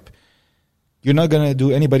stereotype. You're not going to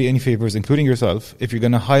do anybody any favors, including yourself, if you're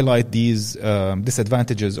going to highlight these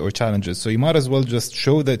disadvantages or challenges. So you might as well just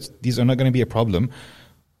show that these are not going to be a problem,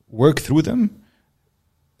 work through them,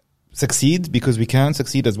 succeed because we can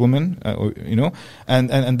succeed as women,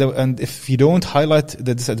 and if you don't highlight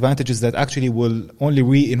the disadvantages that actually will only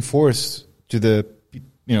reinforce to the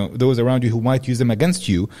those around you who might use them against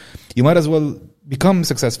you, you might as well become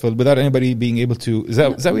successful without anybody being able to. Is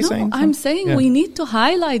that what you're saying? I'm saying we need to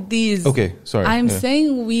highlight these. Okay, sorry. I'm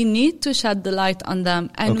saying we need to shed the light on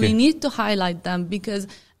them, and we need to highlight them because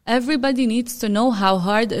everybody needs to know how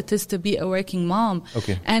hard it is to be a working mom.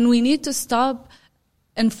 Okay. And we need to stop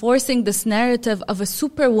enforcing this narrative of a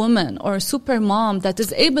superwoman or a super mom that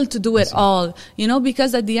is able to do it all,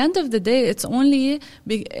 because at the end of the day, it's only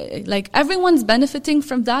like everyone's benefiting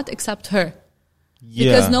from that except her.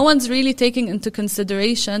 Yeah. Because no one's really taking into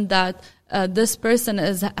consideration that this person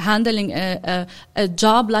is handling a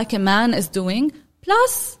job like a man is doing,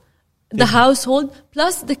 plus the household,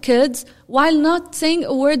 plus the kids, while not saying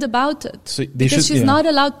a word about it. So because she's not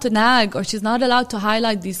allowed to nag or she's not allowed to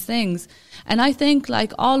highlight these things. And I think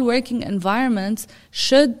like all working environments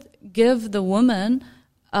should give the woman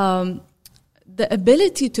the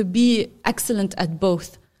ability to be excellent at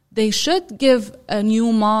both. They should give a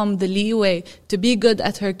new mom the leeway to be good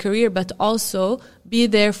at her career, but also be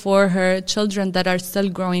there for her children that are still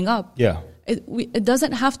growing up. Yeah. It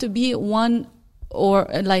doesn't have to be one or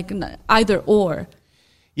like either or.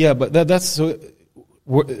 Yeah, but that's so.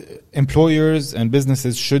 Employers and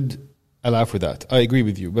businesses should allow for that. I agree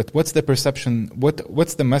with you. But what's the perception?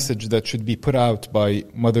 What's the message that should be put out by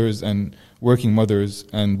mothers and working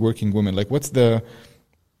women? Like,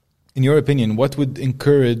 in your opinion, what would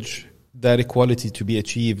encourage that equality to be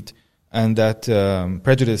achieved and that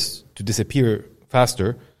prejudice to disappear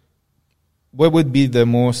faster? What would be the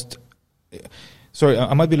most... Sorry,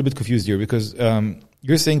 I might be a little bit confused here because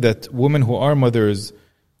you're saying that women who are mothers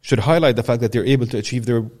should highlight the fact that they're able to achieve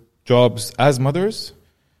their jobs as mothers?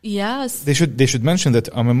 Yes. They should mention that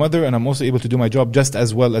I'm a mother and I'm also able to do my job just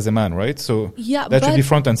as well as a man, right? So that should be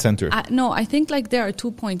front and center. I think like there are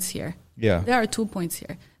 2 points here. Yeah. There are 2 points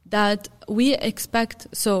here. That we expect,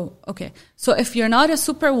 so if you're not a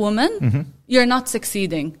superwoman, you're not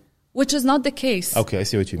succeeding, which is not the case. Okay, I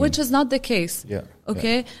see what you mean. Which is not the case. Yeah.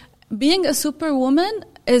 Okay? Yeah. Being a superwoman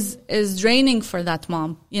is draining for that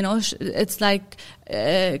mom. It's like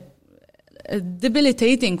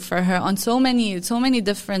debilitating for her on so many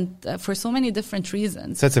different for so many different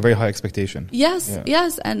reasons. That's a very high expectation. Yes,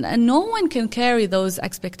 and no one can carry those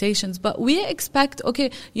expectations. But we expect, okay,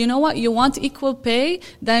 you know what, you want equal pay,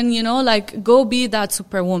 then go be that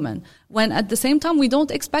superwoman. When at the same time we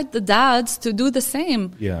don't expect the dads to do the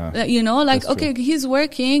same. Yeah, okay, he's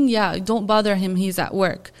working. Yeah, don't bother him. He's at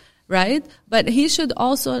work, right? But he should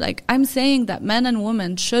also I'm saying that men and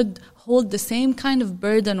women should hold the same kind of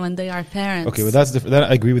burden when they are parents. Okay, well that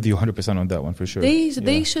I agree with you 100% on that one for sure.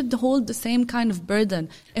 They should hold the same kind of burden.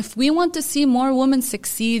 If we want to see more women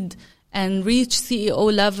succeed and reach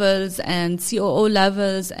CEO levels and COO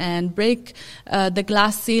levels and break the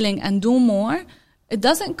glass ceiling and do more, it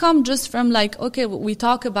doesn't come just from we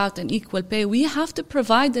talk about an equal pay. We have to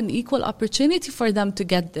provide an equal opportunity for them to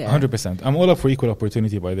get there. 100%. I'm all up for equal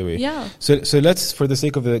opportunity, by the way. Yeah. So let's, for the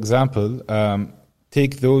sake of the example,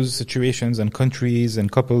 take those situations and countries and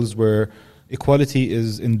couples where equality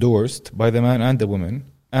is endorsed by the man and the woman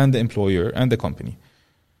and the employer and the company.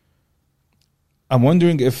 I'm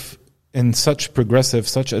wondering if in such progressive,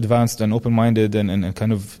 such advanced and open-minded and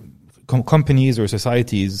kind of companies or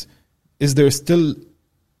societies, is there still,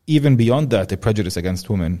 even beyond that, a prejudice against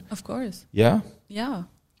women? Of course. Yeah? Yeah.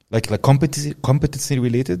 Like competency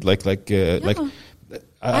related?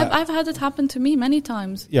 I've had it happen to me many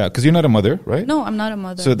times. Yeah, because you're not a mother, right? No, I'm not a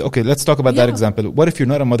mother. So, let's talk about that example. What if you're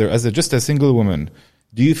not a mother, just a single woman?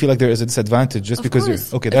 Do you feel like there is a disadvantage just because you're...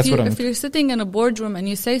 Okay, that's if you're sitting in a boardroom and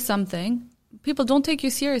you say something, people don't take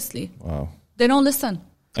you seriously. Wow. They don't listen.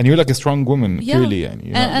 And you're like a strong woman, clearly.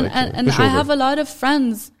 And I have a lot of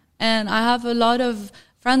friends, and I have a lot of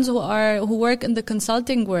friends who work in the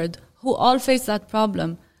consulting world who all face that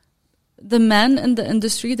problem. The men in the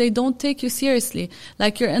industry, they don't take you seriously.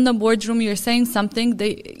 Like you're in the boardroom, you're saying something,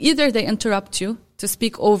 they interrupt you to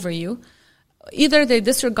speak over you, either they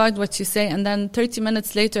disregard what you say, and then 30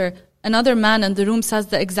 minutes later, another man in the room says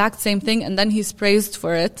the exact same thing, and then he's praised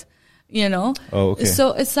for it, you know? Oh, okay.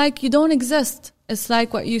 So it's like you don't exist. It's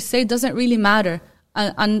like what you say doesn't really matter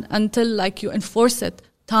until like you enforce it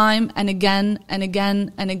time and again and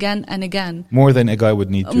again and again and again. More than a guy would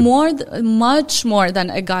need to. Much more than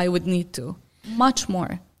a guy would need to. Much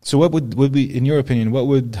more. So what would be, in your opinion, what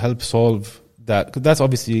would help solve that? 'Cause that's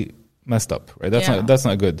obviously messed up, right? That's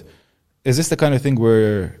not good. Is this the kind of thing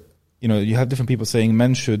where, you know, you have different people saying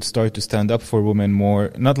men should start to stand up for women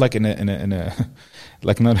more, not like in a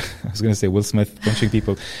like not, I was going to say Will Smith punching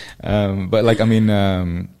people, but like, I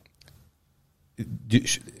mean,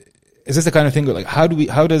 is this the kind of thing like how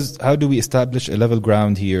do we establish a level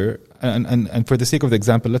ground here? And for the sake of the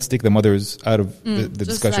example, let's take the mothers out of the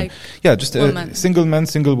discussion. Like just single man,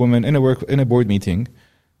 single woman in a board meeting.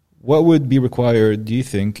 What would be required, do you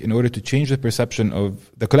think, in order to change the perception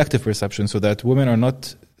of the collective perception so that women are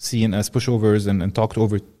not seen as pushovers and talked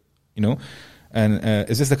over, you know? And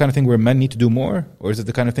is this the kind of thing where men need to do more? Or is it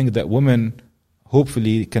the kind of thing that women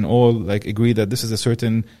hopefully can all like agree that this is a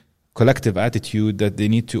certain collective attitude that they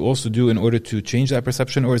need to also do in order to change that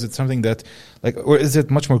perception? Or is it something that like, or is it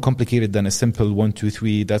much more complicated than a simple 1, 2,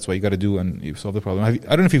 3, that's what you got to do and you solve the problem? I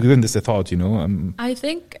don't know if you've given this a thought, you know? I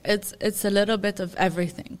think it's a little bit of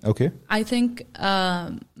everything. Okay. I think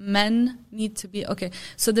men need to be, okay.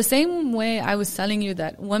 So the same way I was telling you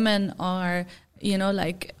that women are, you know,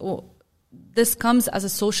 like, this comes as a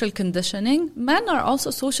social conditioning. Men are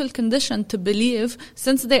also social conditioned to believe,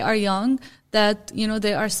 since they are young, that, you know,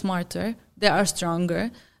 they are smarter, they are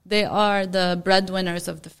stronger, they are the breadwinners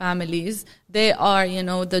of the families, they are, you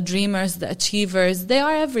know, the dreamers, the achievers, they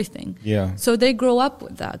are everything. Yeah. So they grow up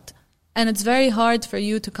with that. And it's very hard for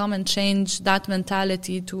you to come and change that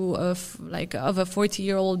mentality to of a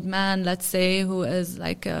 40-year-old man, let's say, who is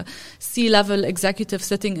like a C-level executive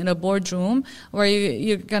sitting in a boardroom, where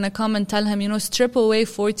you're going to come and tell him, you know, strip away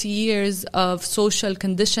 40 years of social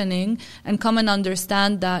conditioning and come and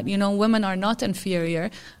understand that, you know, women are not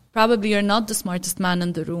inferior. Probably you're not the smartest man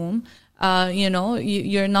in the room. You know,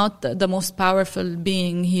 you're not the most powerful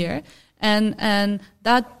being here. And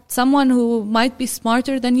that someone who might be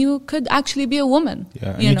smarter than you could actually be a woman.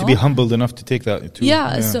 Yeah, you need to be humbled enough to take that too.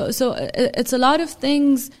 Yeah, so it's a lot of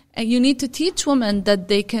things. And you need to teach women that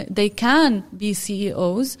they can be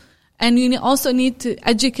CEOs, and you also need to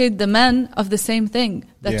educate the men of the same thing,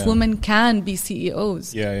 that women can be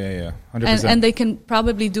CEOs. Yeah, 100%. And they can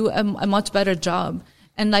probably do a much better job.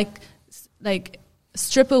 And like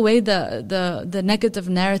strip away the negative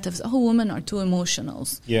narratives. Oh, women are too emotional.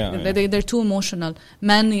 They're too emotional.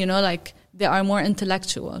 Men, you know, like they are more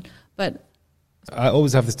intellectual. But I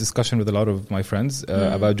always have this discussion with a lot of my friends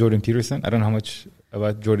about Jordan Peterson. I don't know how much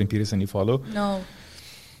about Jordan Peterson you follow. No.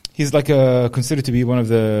 He's like considered to be one of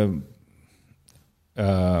the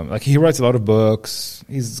like he writes a lot of books.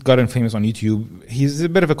 He's gotten famous on YouTube. He's a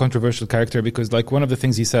bit of a controversial character because like one of the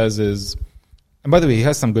things he says is, and by the way, he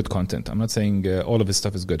has some good content. I'm not saying all of his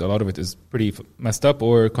stuff is good. A lot of it is pretty messed up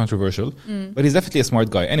or controversial. But he's definitely a smart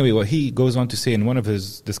guy. Anyway, what he goes on to say in one of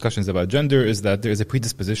his discussions about gender is that there is a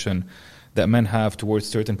predisposition that men have towards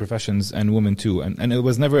certain professions and women too. And it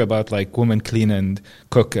was never about like women clean and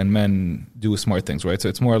cook and men do smart things, right? So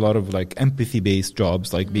it's more a lot of like empathy-based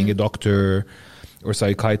jobs, like being a doctor or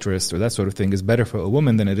psychiatrist or that sort of thing is better for a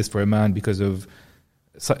woman than it is for a man because of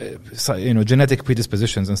you know, genetic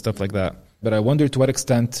predispositions and stuff like that. But I wonder to what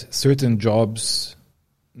extent certain jobs,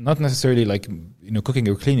 not necessarily like, you know, cooking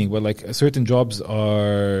or cleaning, but like certain jobs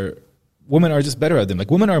women are just better at them.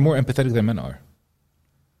 Like women are more empathetic than men are.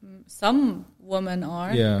 Some women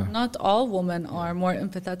are. Yeah. Not all women are more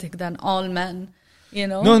empathetic than all men. You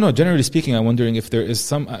know? No. Generally speaking, I'm wondering if there is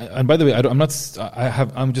some. And by the way,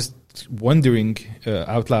 I'm just wondering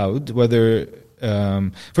out loud whether.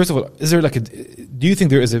 First of all, is there like do you think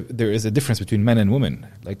there is a difference between men and women,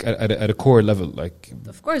 like at a core level? Like,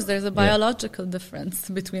 of course, there's a biological difference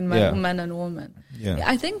between men and women. Yeah.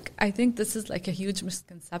 I think this is like a huge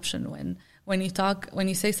misconception when you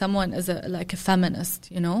say someone is like a feminist,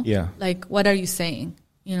 you know? Yeah. Like, what are you saying?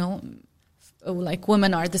 You know, like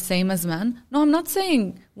women are the same as men? No, I'm not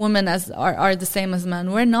saying women are the same as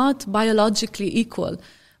men. We're not biologically equal.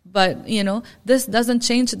 But, you know, this doesn't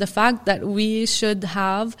change the fact that we should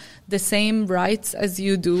have the same rights as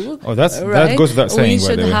you do. Oh, that goes without saying. We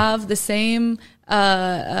should have the same,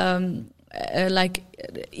 like,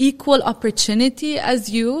 equal opportunity as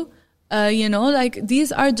you. You know, like,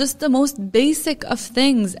 these are just the most basic of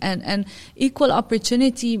things. And equal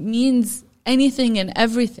opportunity means anything and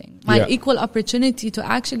everything. My equal opportunity to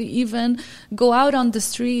actually even go out on the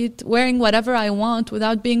street wearing whatever I want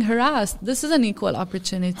without being harassed. This is an equal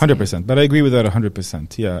opportunity. 100%. But I agree with that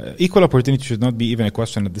 100%. Yeah. Equal opportunity should not be even a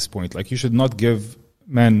question at this point. Like, you should not give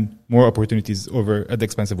men more opportunities over at the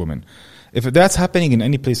expense of women. If that's happening in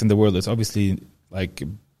any place in the world, it's obviously like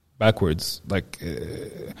backwards. Like,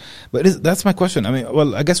 but that's my question. I mean,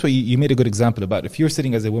 well, I guess what you made a good example about if you're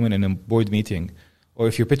sitting as a woman in a board meeting, or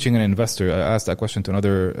if you're pitching an investor. I asked that question to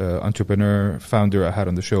another entrepreneur founder I had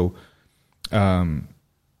on the show, and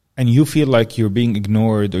you feel like you're being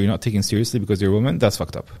ignored or you're not taken seriously because you're a woman. That's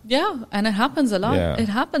fucked up. Yeah, and it happens a lot. Yeah. It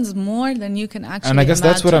happens more than you can actually. And I guess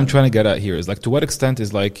imagine. That's what I'm trying to get at here. Is like, to what extent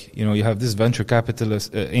is like, you know, you have this venture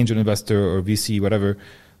capitalist, angel investor or VC, whatever,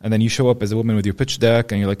 and then you show up as a woman with your pitch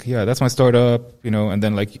deck, and you're like, yeah, that's my startup, you know, and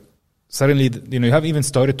then like, suddenly, you know, you haven't even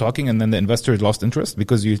started talking, and then the investor lost interest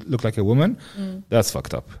because you look like a woman. That's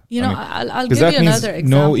fucked up. You know, I'll give you another example.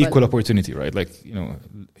 No equal opportunity, right? Like, you know,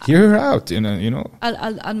 hear her out. You know.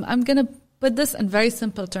 I'm gonna put this in very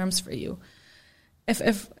simple terms for you.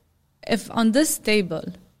 If on this table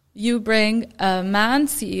you bring a man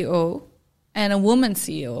CEO and a woman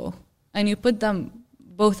CEO, and you put them,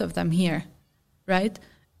 both of them here, right?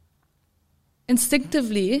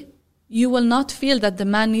 Instinctively, you will not feel that the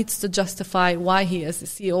man needs to justify why he is the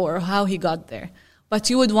CEO or how he got there. But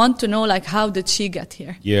you would want to know, like, how did she get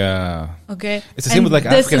here? Yeah. Okay? It's the same with, like,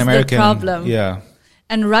 African-American. This is the problem. Yeah.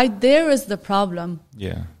 And right there is the problem.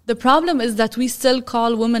 Yeah. The problem is that we still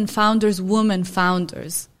call women founders women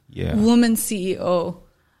founders. Yeah. Woman CEO.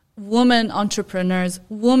 Women entrepreneurs.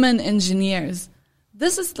 Women engineers.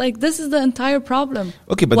 This is the entire problem.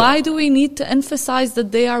 Okay, but why do we need to emphasize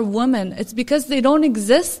that they are women? It's because they don't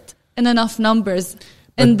exist in enough numbers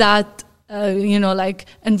in that, like,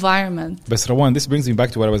 environment. But Rawan, this brings me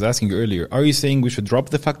back to what I was asking you earlier. Are you saying we should drop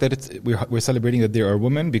the fact that we're celebrating that there are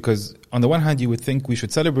women? Because on the one hand, you would think we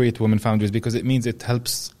should celebrate women founders because it means it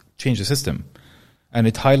helps change the system. And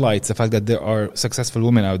it highlights the fact that there are successful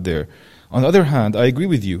women out there. On the other hand, I agree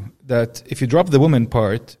with you that if you drop the woman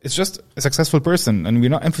part, it's just a successful person, and we're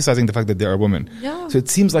not emphasizing the fact that there are women. Yeah. So it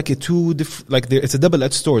seems like it's a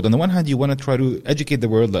double-edged sword. On the one hand, you want to try to educate the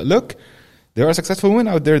world that, look, there are successful women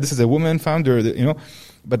out there. This is a woman founder, you know.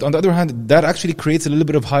 But on the other hand, that actually creates a little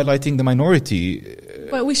bit of highlighting the minority.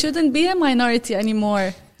 But we shouldn't be a minority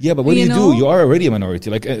anymore. Yeah, but what do you do? You are already a minority.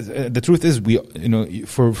 Like, the truth is,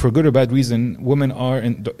 for good or bad reason, women are,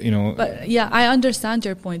 But yeah, I understand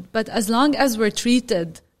your point. But as long as we're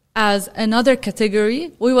treated as another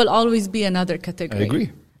category, we will always be another category. I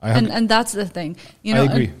agree. And that's the thing. You know,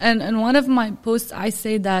 I agree. And one of my posts, I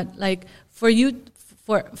say that, like, for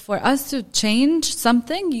us to change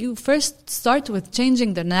something, you first start with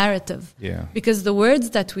changing the narrative. Yeah. Because the words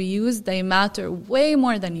that we use, they matter way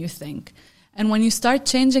more than you think. And when you start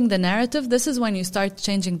changing the narrative, this is when you start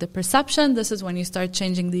changing the perception, this is when you start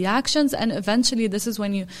changing the actions, and eventually this is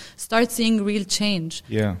when you start seeing real change.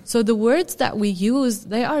 Yeah. So the words that we use,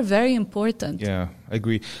 they are very important. Yeah, I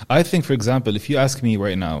agree. I think, for example, if you ask me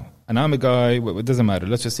right now, and I'm a guy, it doesn't matter,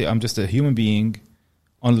 let's just say I'm just a human being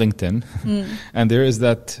on LinkedIn, and there is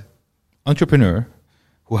that entrepreneur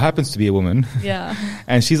who happens to be a woman,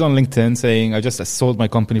 and she's on LinkedIn saying, I just sold my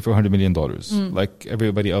company for $100 million, like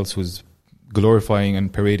everybody else who's glorifying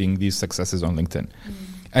and parading these successes on LinkedIn.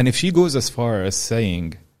 And if she goes as far as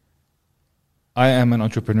saying, I am an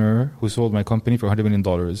entrepreneur who sold my company for $100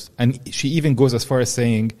 million, and she even goes as far as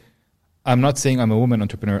saying, I'm not saying I'm a woman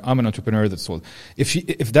entrepreneur, I'm an entrepreneur that sold.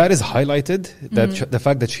 If that is highlighted, that the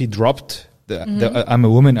fact that she dropped the I'm a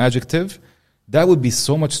woman adjective, that would be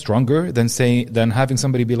so much stronger than having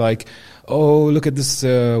somebody be like, oh, look at this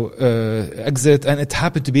exit, and it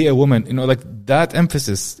happened to be a woman. You know, like, that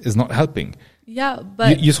emphasis is not helping. Yeah,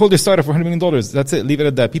 but you sold your startup for $100 million. That's it. Leave it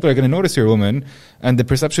at that. People are going to notice you're a woman, and the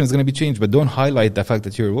perception is going to be changed. But don't highlight the fact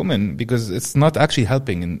that you're a woman, because it's not actually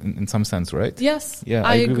helping in some sense, right? Yes. Yeah,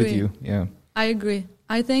 I agree with you. Yeah, I agree.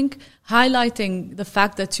 I think highlighting the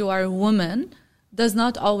fact that you are a woman does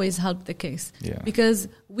not always help the case. Yeah. Because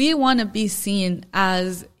we want to be seen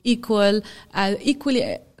as equally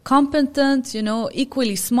competent,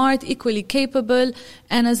 equally smart, equally capable.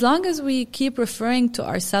 And as long as we keep referring to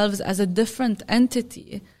ourselves as a different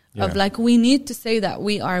entity of, like, we need to say that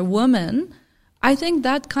we are women, I think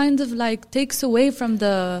that kind of, like, takes away from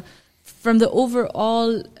the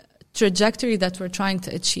overall trajectory that we're trying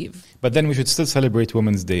to achieve. But then we should still celebrate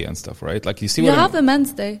Women's Day and stuff, right? Like, you see what you have a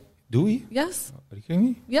Men's Day. Do we? Yes. Are you kidding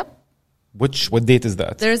me? Yep. What date is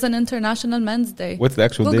that? There's an International Men's Day. What's the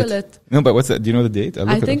actual Google date? it. No, but what's that? Do you know the date?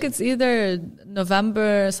 I think it's either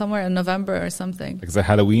November, somewhere in November or something. Like, is that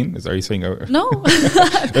Halloween? Are you saying? No.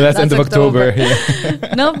 That's end of October.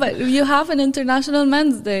 Yeah. No, but you have an International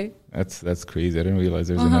Men's Day. That's crazy. I didn't realize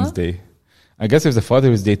there's a Men's Day. I guess there's a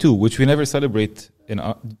Father's Day too, which we never celebrate.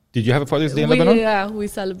 Did you have a Father's Day in Lebanon? Yeah, we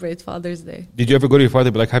celebrate Father's Day. Did you ever go to your father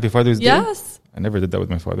and be like, Happy Father's Day? Yes. I never did that with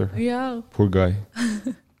my father. Yeah. Poor guy.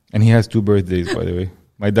 And he has 2 birthdays, by the way.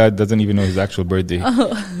 My dad doesn't even know his actual birthday.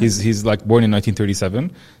 Oh. He's like born in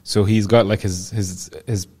 1937, so he's got like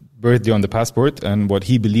his birthday on the passport and what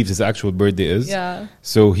he believes his actual birthday is. Yeah.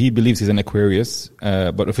 So he believes he's an Aquarius,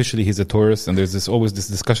 but officially he's a Taurus. And there's always this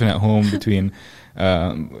discussion at home between,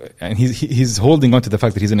 and he's holding on to the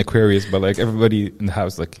fact that he's an Aquarius, but like everybody in the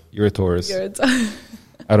house, like, you're a Taurus.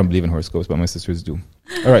 I don't believe in horoscopes, but my sisters do.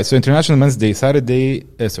 All right, so International Men's Day, Saturday.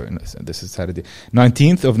 This is Saturday.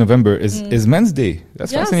 19th of November is Men's Day.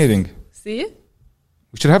 That's fascinating. See?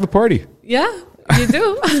 We should have a party. Yeah, you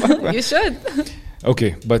do. You should.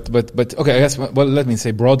 Okay, but okay, I guess, well, let me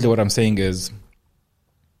say broadly what I'm saying is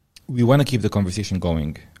we want to keep the conversation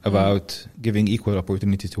going about giving equal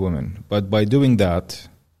opportunity to women. But by doing that,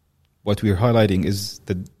 what we're highlighting is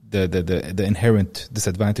the inherent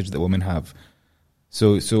disadvantage that women have.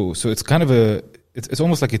 So it's kind of it's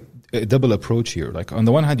almost like a double approach here. Like, on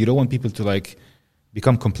the one hand, you don't want people to like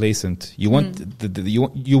become complacent. You want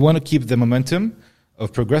you want to keep the momentum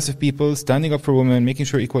of progressive people standing up for women, making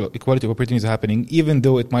sure equality of opportunities are happening, even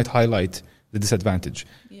though it might highlight the disadvantage.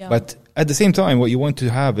 Yeah. But at the same time, what you want to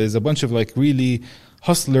have is a bunch of like really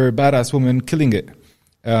hustler, badass women killing it,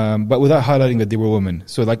 but without highlighting that they were women.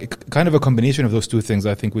 So like kind of a combination of those two things,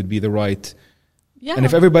 I think, would be the right. Yeah. And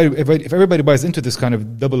if everybody buys into this kind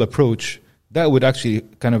of double approach, that would actually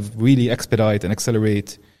kind of really expedite and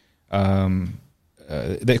accelerate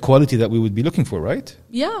the equality that we would be looking for, right?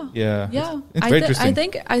 Yeah. It's very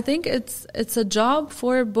interesting. I think it's a job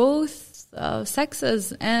for both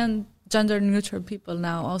sexes and gender neutral people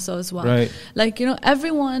now also as well. Right. Like,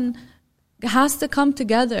 everyone has to come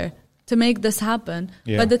together to make this happen.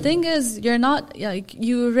 Yeah. But the thing is,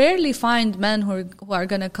 you rarely find men who are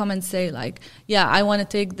going to come and say like, yeah, I want to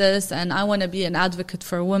take this and I want to be an advocate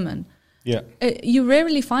for women. Yeah. You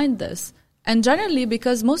rarely find this. And generally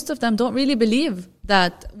because most of them don't really believe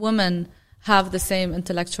that women have the same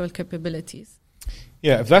intellectual capabilities.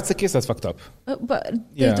 Yeah, if that's the case, that's fucked up. But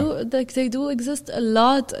they do exist a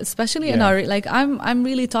lot, especially in our, like, I'm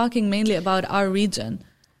really talking mainly about our region.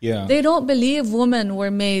 Yeah. They don't believe women were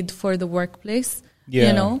made for the workplace.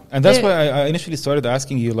 Yeah. And that's why I initially started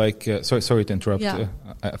asking you, like, sorry to interrupt. Yeah.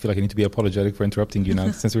 I feel like I need to be apologetic for interrupting you now,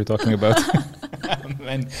 since we're talking about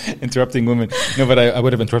men interrupting women. No, but I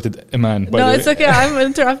would have interrupted a man. No, it's okay. I'm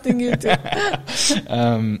interrupting you too.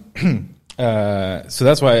 So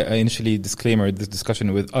that's why I initially disclaimer this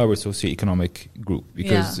discussion with our socioeconomic group,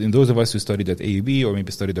 because in those of us who studied at AUB or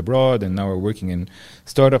maybe studied abroad and now are working in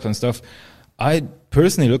startups and stuff, I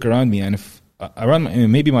personally look around me, and if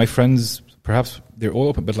maybe my friends, perhaps they're all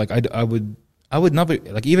open, but like I would never,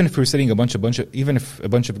 like, even if we're sitting even if a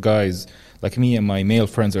bunch of guys like me and my male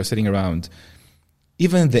friends are sitting around,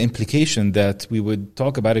 even the implication that we would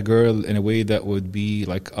talk about a girl in a way that would be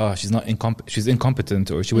like, she's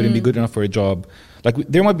incompetent, or she wouldn't be good enough for a job. Like,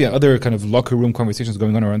 there might be other kind of locker room conversations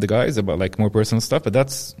going on around the guys about like more personal stuff, but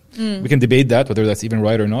that's, we can debate that, whether that's even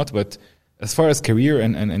right or not. But as far as career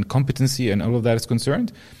and competency and all of that is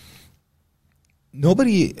concerned,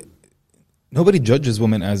 nobody judges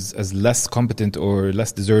women as less competent or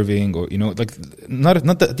less deserving, or, like,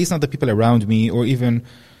 at least not the people around me or even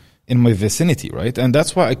in my vicinity, right? And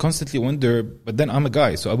that's why I constantly wonder, but then I'm a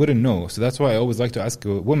guy, so I wouldn't know. So that's why I always like to ask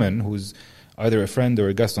a woman who's either a friend or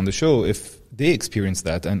a guest on the show if they experience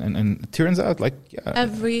that. And it turns out, like,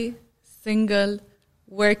 every single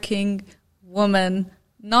working woman,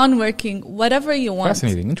 non-working, whatever you want.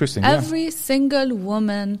 Fascinating, interesting. Every single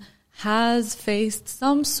woman has faced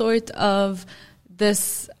some sort of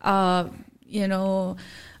this, I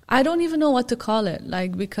don't even know what to call it,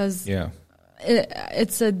 like, because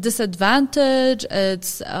it's a disadvantage.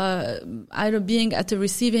 It's either being at the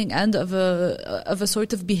receiving end of a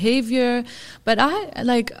sort of behavior. But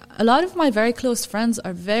a lot of my very close friends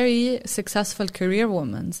are very successful career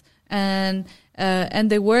women, and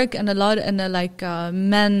they work in a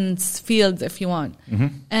men's field, if you want,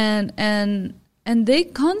 and they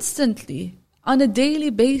constantly, on a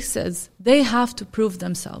daily basis, they have to prove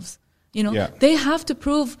themselves. They have to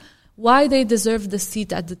prove why they deserve the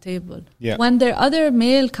seat at the table when their other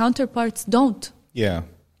male counterparts don't. Yeah.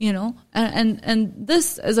 you know, and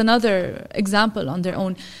this is another example on their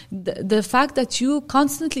own. The fact that you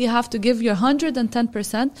constantly have to give your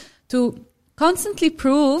 110% to constantly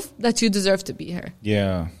prove that you deserve to be here.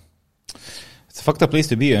 Yeah. It's a fucked up place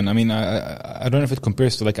to be in. I mean, I don't know if it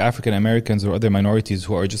compares to like African Americans or other minorities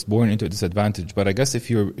who are just born into a disadvantage. But I guess if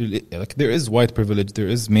you're like, there is white privilege, there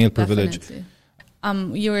is male privilege. Definitely.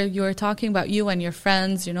 You were talking about you and your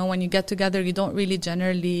friends. You know, when you get together, you don't really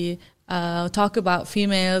generally talk about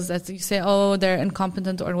females that you say, oh, they're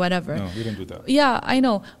incompetent or whatever. No, we don't do that. Yeah, I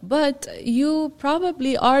know. But you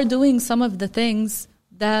probably are doing some of the things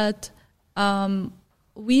that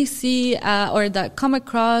we see or that come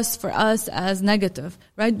across for us as negative,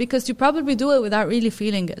 right? Because you probably do it without really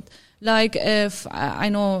feeling it. Like if, I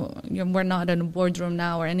know we're not in a boardroom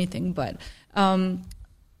now or anything, but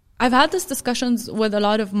I've had these discussions with a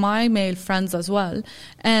lot of my male friends as well.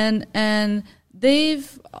 And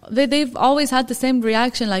they've always had the same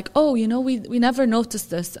reaction, like, oh, you know, we never noticed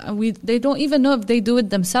this. They don't even know if they do it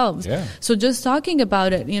themselves. Yeah. So just talking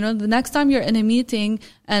about it, you know, the next time you're in a meeting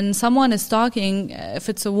and someone is talking, if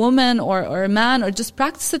it's a woman or a man, or just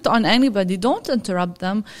practice it on anybody, don't interrupt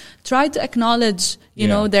them. Try to acknowledge, you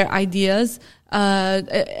know, their ideas,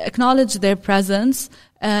 acknowledge their presence,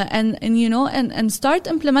 and you know, and start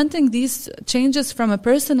implementing these changes from a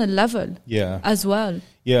personal level as well.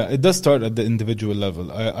 Yeah, it does start at the individual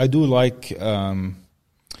level. I do like, I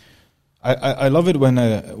love it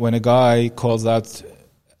when a guy calls out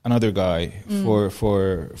another guy for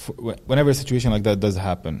whenever a situation like that does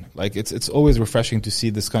happen. Like it's always refreshing to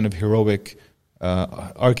see this kind of heroic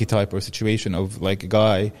archetype or situation of like a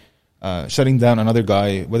guy shutting down another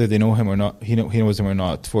guy, whether they know him or not, he knows him or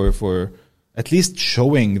not, for at least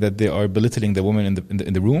showing that they are belittling the woman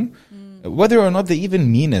in the room, whether or not they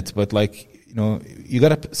even mean it, but like, you know, you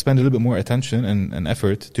got to spend a little bit more attention and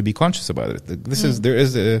effort to be conscious about it. There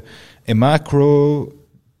is a macro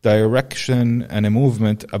direction and a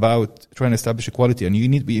movement about trying to establish equality, and you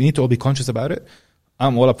need to all be conscious about it.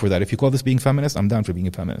 I'm all up for that. If you call this being feminist, I'm down for being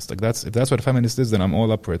a feminist. Like if that's what a feminist is, then I'm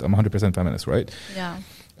all up for it. I'm 100% feminist, right? Yeah.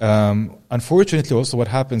 Unfortunately, also what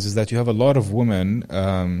happens is that you have a lot of women,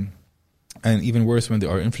 and even worse when they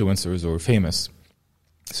are influencers or famous.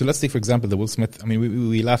 So let's take, for example, the Will Smith. I mean,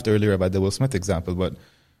 we laughed earlier about the Will Smith example, but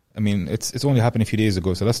I mean, it's only happened a few days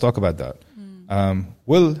ago. So let's talk about that.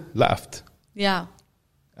 Will laughed. Yeah.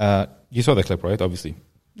 You saw the clip, right? Obviously.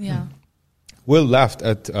 Yeah. Will laughed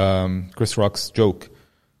at Chris Rock's joke.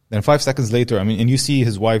 Then 5 seconds later, I mean, and you see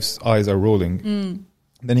his wife's eyes are rolling.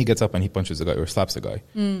 Then he gets up and he punches the guy or slaps the guy.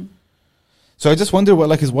 So I just wonder what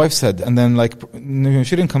like his wife said, and then like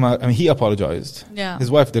she didn't come out. I mean, he apologized. Yeah.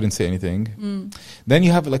 His wife didn't say anything. Then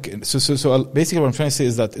you have like so basically what I'm trying to say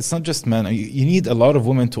is that it's not just men. You need a lot of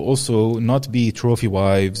women to also not be trophy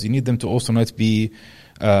wives. You need them to also not be.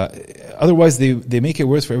 Otherwise, they make it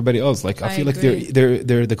worse for everybody else. Like I feel agree. like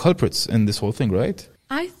they're the culprits in this whole thing, right?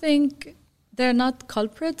 I think they're not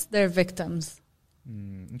culprits. They're victims.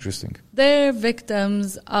 Interesting. They're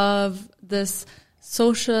victims of this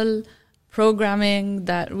social programming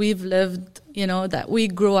that we've lived, you know, that we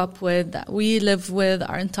grew up with, that we live with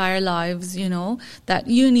our entire lives, you know, that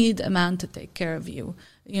you need a man to take care of you.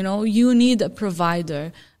 You know, you need a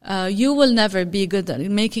provider. You will never be good at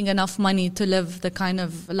making enough money to live the kind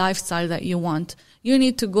of lifestyle that you want. You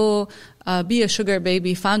need to go be a sugar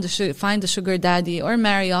baby, find a sugar daddy, or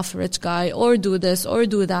marry off a rich guy, or do this or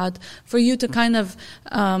do that for you to kind of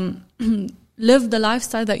live the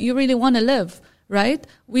lifestyle that you really want to live. Right?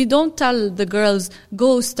 We don't tell the girls,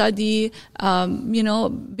 go study, you know,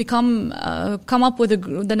 become, come up with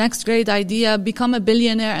the next great idea, become a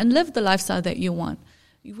billionaire and live the lifestyle that you want.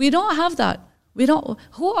 We don't have that.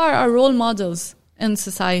 Who are our role models in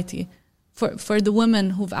society for the women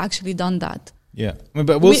who've actually done that? Yeah.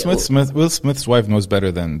 But Will Smith's wife knows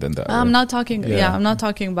better than that. I'm right? not talking, I'm not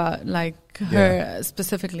talking about like her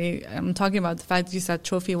specifically. I'm talking about the fact you said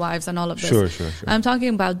trophy wives and all of this. Sure. I'm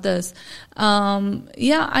talking about this. I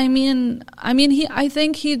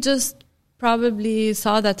think he just probably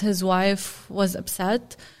saw that his wife was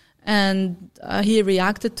upset and he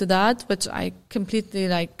reacted to that, which I completely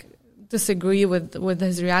like disagree with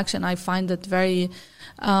his reaction. I find it very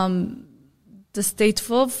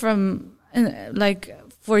distasteful from like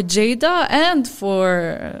for Jada and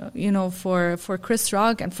for Chris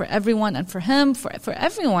Rock and for everyone and for him, for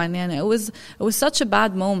everyone. And it was such a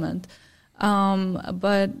bad moment.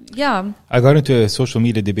 But yeah, I got into a social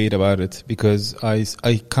media debate about it because I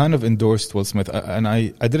kind of endorsed Will Smith, and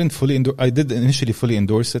I didn't fully endorse. I did initially fully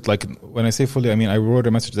endorse it. Like when I say fully, I mean I wrote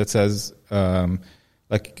a message that says,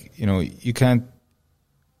 like, you know, you can't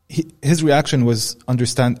his reaction was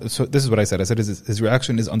So this is what I said. I said his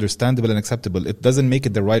reaction is understandable and acceptable. It doesn't make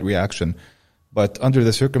it the right reaction. But under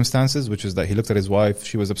the circumstances, which is that he looked at his wife,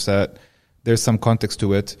 she was upset, there's some context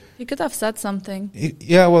to it. He could have said something.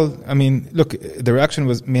 Yeah, well, I mean, look, the reaction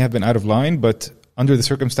may have been out of line, but under the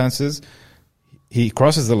circumstances, he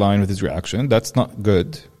crosses the line with his reaction. That's not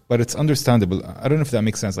good, but it's understandable. I don't know if that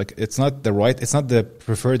makes sense. Like, it's not the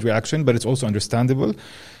preferred reaction, but it's also understandable.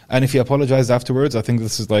 And if he apologized afterwards, I think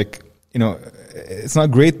this is like, it's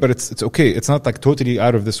not great, but it's okay. It's not like totally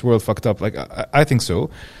out of this world fucked up. Like, I think so.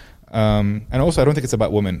 And also, I don't think it's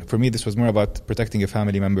about women. For me, this was more about protecting a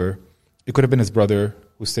family member. It could have been his brother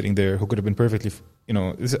who's sitting there, who could have been perfectly,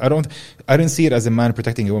 I didn't see it as a man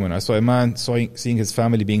protecting a woman. I saw a man seeing his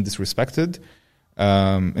family being disrespected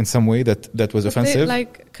in some way that was offensive.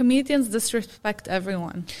 Comedians disrespect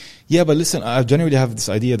everyone. Yeah, but listen, I generally have this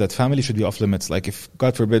idea that family should be off limits. Like, if,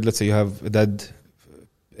 God forbid, let's say you have a dead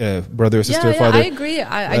brother, sister, father. I agree.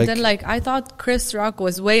 I thought Chris Rock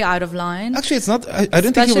was way out of line. Actually, it's not. I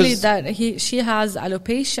didn't think it was. Especially that she has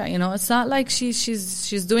alopecia. It's not like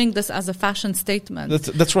she's doing this as a fashion statement.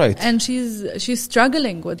 That's right. And she's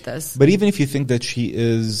struggling with this. But even if you think that she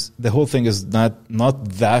is, the whole thing is not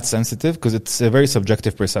that sensitive, because it's a very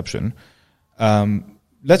subjective perception.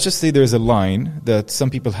 Let's just say there's a line that some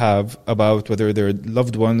people have about whether they're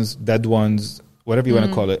loved ones, dead ones, whatever you want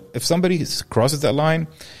to call it. If somebody crosses that line,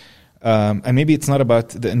 and maybe it's not about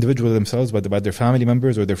the individual themselves, but about their family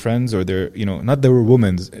members or their friends or their, not their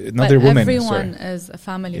women. Everyone is a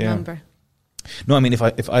family member. No, I mean,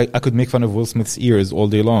 if I could make fun of Will Smith's ears all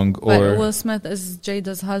day long, or Will Smith is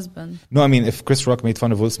Jada's husband. No, I mean, if Chris Rock made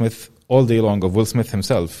fun of Will Smith all day long, of Will Smith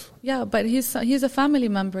himself. Yeah, but he's a family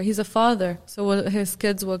member. He's a father, so his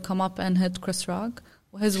kids will come up and hit Chris Rock.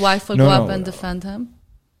 His wife will go up and defend him.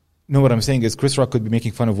 No, what I'm saying is Chris Rock could be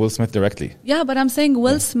making fun of Will Smith directly. Yeah, but I'm saying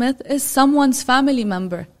Will Smith is someone's family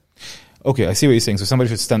member. Okay, I see what you're saying. So somebody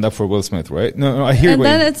should stand up for Will Smith, right? No, I hear. And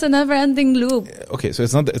then it's a never-ending loop. Okay, so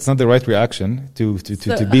it's not the right reaction to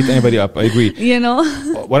beat anybody up. I agree.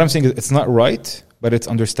 What I'm saying is it's not right, but it's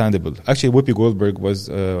understandable. Actually, Whoopi Goldberg was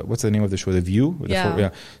what's the name of the show? The View.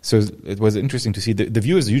 So it was interesting to see. The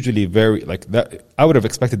View is usually very like that. I would have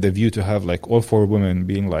expected The View to have like all four women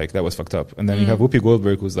being like that was fucked up, and then you have Whoopi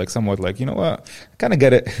Goldberg who's like somewhat like, you know what, I kind of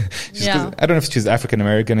get it. I don't know if she's African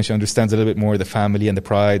American and she understands a little bit more the family and the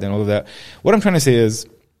pride and all of that. What I'm trying to say is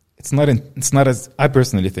it's not as I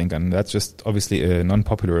personally think, and that's just obviously a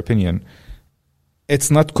non-popular opinion.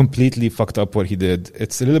 It's not completely fucked up what he did.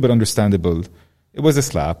 It's a little bit understandable. It was a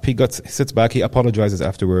slap. He sits back. He apologizes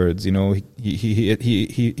afterwards. He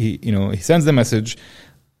sends the message,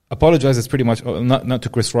 apologizes pretty much not to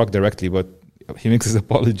Chris Rock directly, but he makes his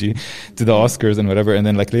apology to the Oscars and whatever. And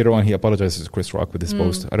then like later on, he apologizes to Chris Rock with his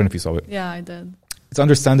post. I don't know if you saw it. Yeah, I did. It's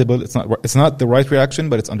understandable. It's not the right reaction,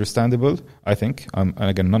 but it's understandable, I think. And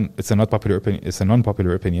again, it's a non-popular opinion. It's a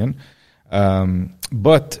non-popular opinion.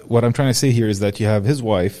 But what I'm trying to say here is that you have his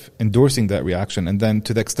wife endorsing that reaction, and then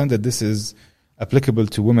to the extent that this is applicable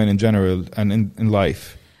to women in general and in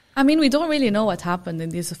life. I mean, we don't really know what happened in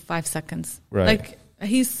these 5 seconds. Right. Like,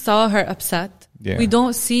 he saw her upset. Yeah. We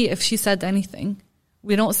don't see if she said anything.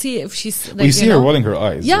 We don't see if she's... Like, we see her rolling her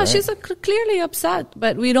eyes. Yeah, right? she's clearly upset.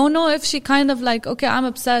 But we don't know if she kind of like, okay, I'm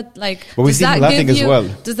upset. Like, but we see her laughing as well.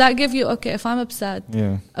 Does that give you, okay, if I'm upset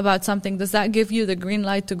about something, does that give you the green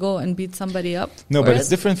light to go and beat somebody up? No, but it's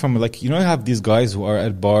different from like, you have these guys who are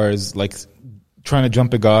at bars, like... trying to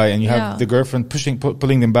jump a guy, and you have the girlfriend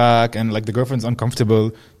pulling them back, and like the girlfriend's uncomfortable.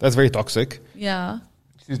 That's very toxic. Yeah.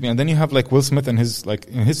 Excuse me. And then you have like Will Smith and his like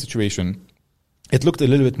in his situation, it looked a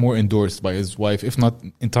little bit more endorsed by his wife, if not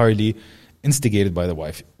entirely instigated by the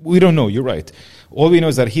wife. We don't know. You're right. All we know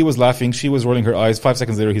is that he was laughing, she was rolling her eyes. 5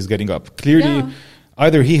 seconds later, he's getting up. Clearly,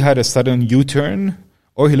 either he had a sudden U-turn,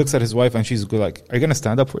 or he looks at his wife and she's like, are you going to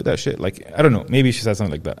stand up for that shit? Like, I don't know. Maybe she said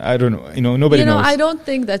something like that. I don't know. Nobody knows. I don't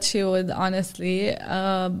think that she would honestly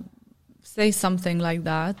say something like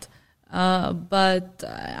that. But,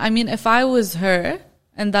 I mean, if I was her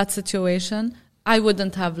in that situation, I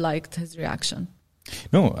wouldn't have liked his reaction.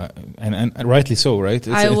 No, and rightly so, right?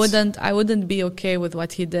 I wouldn't be okay with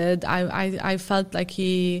what he did. I felt like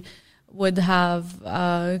he would have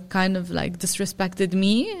kind of like disrespected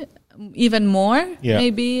me even more,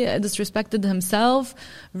 maybe disrespected himself,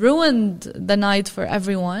 ruined the night for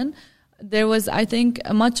everyone. There was, I think,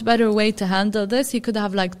 a much better way to handle this. He could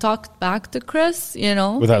have like talked back to Chris,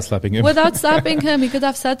 without slapping him. He could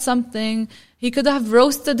have said something. He could have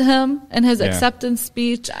roasted him in his acceptance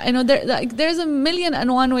speech. I know there's a million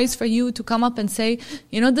and one ways for you to come up and say,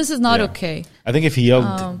 this is not okay. I think if he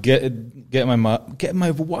yelled, get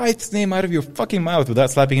my wife's name out of your fucking mouth without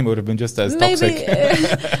slapping him would have been just as toxic.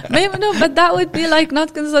 Maybe no, but that would be like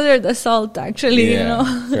not considered assault, actually.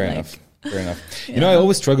 Yeah, fair enough. Yeah. You know, I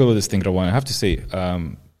always struggle with this thing, Rawan. I have to say,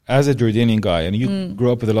 as a Jordanian guy, and you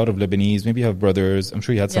grew up with a lot of Lebanese, maybe you have brothers, I'm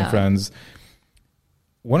sure you had some friends.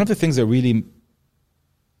 One of the things that really,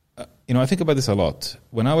 you know, I think about this a lot.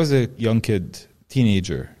 When I was a young kid,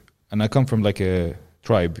 teenager, and I come from like a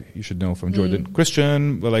tribe, you should know, from Jordan.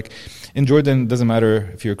 Christian, but like in Jordan, doesn't matter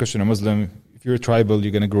if you're a Christian or Muslim. If you're a tribal,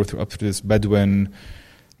 you're going to grow up to this Bedouin.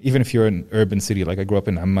 Even if you're an urban city, like I grew up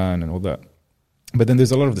in Amman and all that. But then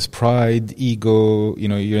there's a lot of this pride, ego, you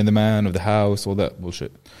know, you're the man of the house, all that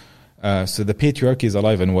bullshit. So the patriarchy is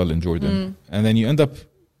alive and well in Jordan. And then you end up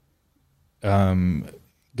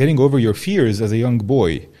getting over your fears as a young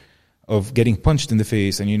boy of getting punched in the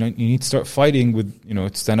face, and you need to start fighting with, you know,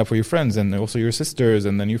 to stand up for your friends and also your sisters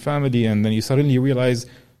and then your family, and then you suddenly realize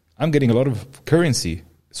I'm getting a lot of currency,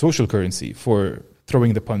 social currency, for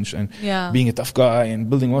throwing the punch and being a tough guy and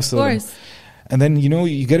building muscle. Of course. And then, you know,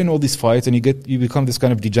 you get in all these fights and you become this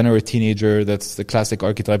kind of degenerate teenager. That's the classic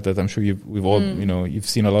archetype that I'm sure we've all, you know, you've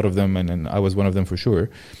seen a lot of them, and I was one of them for sure.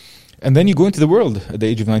 And then you go into the world at the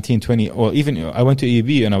age of 19, 20, or even, you know, I went to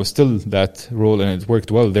AAB and I was still that role and it worked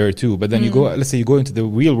well there too. But then you go, let's say you go into the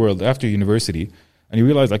real world after university and you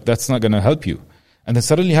realize like that's not going to help you. And then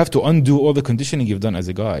suddenly you have to undo all the conditioning you've done as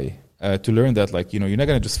a guy to learn that, like, you know, you're not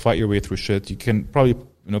going to just fight your way through shit. You can probably,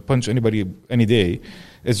 you know, punch anybody any day.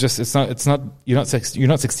 It's just, you're not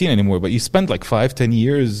 16 anymore, but you spend like 5-10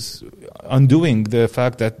 years undoing the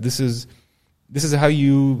fact that this is how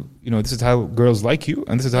this is how girls like you,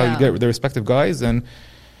 and this is how you get the respective guys, and,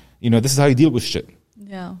 you know, this is how you deal with shit.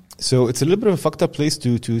 Yeah. So it's a little bit of a fucked up place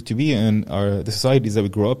to be in the societies that we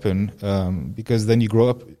grow up in, because then you grow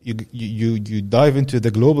up, you dive into the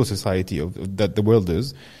global society of that the world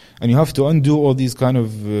is, and you have to undo all these kind of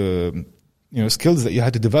skills that you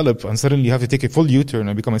had to develop, and suddenly you have to take a full U-turn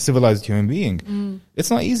and become a civilized human being. It's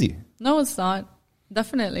not easy. No, it's not.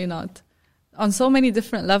 Definitely not. On so many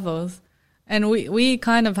different levels. And we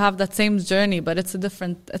kind of have that same journey, but it's a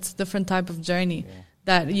different type of journey. Yeah.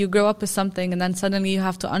 That you grow up with something and then suddenly you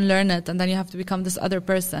have to unlearn it, and then you have to become this other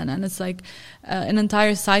person. And it's like an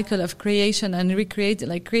entire cycle of creation and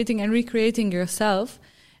creating and recreating yourself.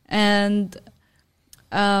 And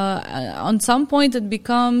on some point it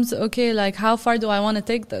becomes, okay, like how far do I want to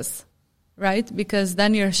take this? Right? Because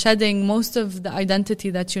then you're shedding most of the identity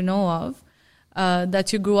that you know of,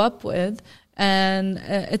 that you grew up with. And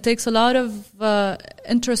it takes a lot of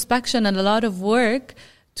introspection and a lot of work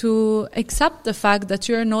to accept the fact that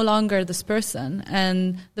you're no longer this person,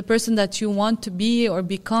 and the person that you want to be or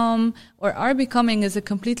become or are becoming is a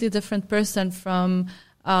completely different person from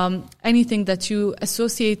anything that you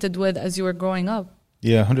associated with as you were growing up.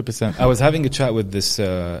 Yeah, 100%. I was having a chat with this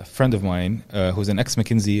friend of mine who's an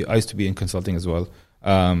ex-McKinsey. I used to be in consulting as well.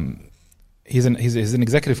 He's an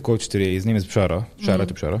executive coach today. His name is Bshara. Shout out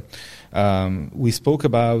to Bshara. We spoke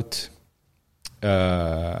about,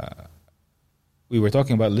 we were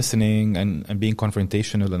talking about listening and being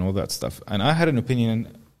confrontational and all that stuff. And I had an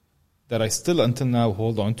opinion that I still until now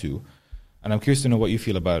hold on to, and I'm curious to know what you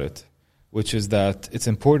feel about it, which is that it's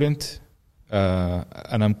important,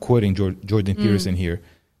 and I'm quoting Jordan Peterson here,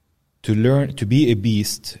 to learn to be a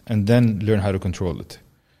beast and then learn how to control it.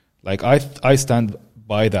 Like I stand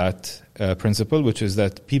by that principle, which is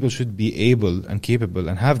that people should be able and capable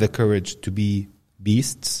and have the courage to be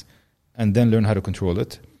beasts and then learn how to control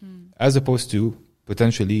it, as opposed to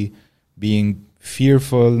potentially being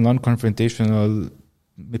fearful, non-confrontational,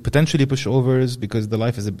 potentially pushovers, because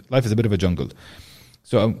life is a bit of a jungle.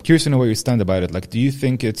 So I'm curious to know where you stand about it. Like, do you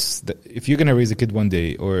think if you're going to raise a kid one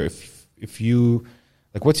day, or if you,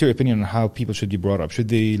 like, what's your opinion on how people should be brought up? Should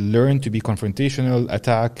they learn to be confrontational,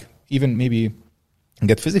 attack, even maybe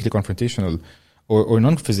get physically confrontational or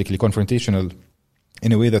non-physically confrontational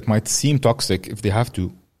in a way that might seem toxic if they have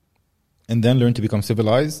to, and then learn to become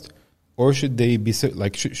civilized? Or should they be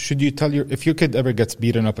like, should you tell if your kid ever gets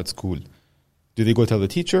beaten up at school, do they go tell the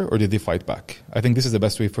teacher or do they fight back? I think this is the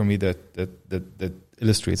best way for me that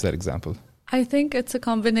illustrates that example. I think it's a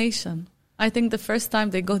combination. I think the first time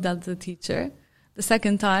they go tell the teacher, the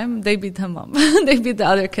second time they beat him up. They beat the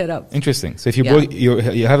other kid up. Interesting. So if you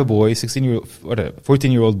have a boy,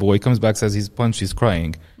 14-year-old boy comes back, says he's punched, he's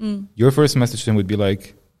crying. Your first message to him would be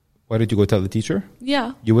like, why did you go tell the teacher?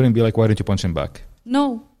 Yeah. You wouldn't be like, why didn't you punch him back?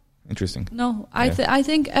 No. Interesting. No. I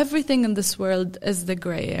think everything in this world is the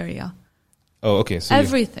gray area. Oh, okay. So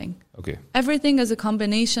everything. Okay. Everything is a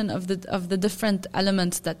combination of the different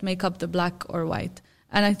elements that make up the black or white.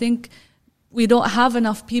 And I think we don't have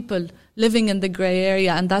enough people living in the gray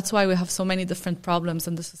area, and that's why we have so many different problems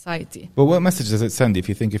in the society. But what message does it send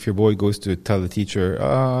if your boy goes to tell the teacher,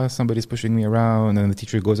 somebody's pushing me around, and the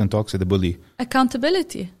teacher goes and talks to the bully?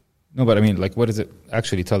 Accountability. No, but I mean, like, what does it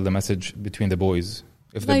actually tell the message between the boys?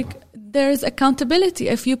 If there's accountability.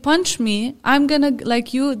 If you punch me, I'm gonna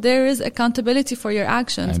there is accountability for your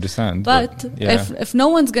actions. I understand. But if no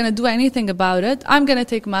one's gonna do anything about it, I'm gonna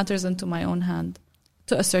take matters into my own hand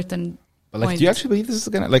to a certain But like, point. do you actually believe this is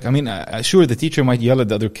gonna, like, I mean, sure, the teacher might yell at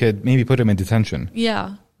the other kid, maybe put him in detention.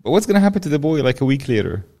 Yeah. But what's gonna happen to the boy like a week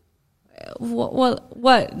later? Well,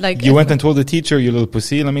 what? Like, You went and told the teacher, you little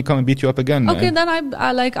pussy, let me come and beat you up again. okay, man.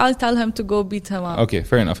 then I'll tell him to go beat him up. Okay,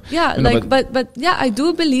 fair enough. Yeah, No, but yeah, I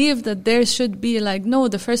do believe that there should be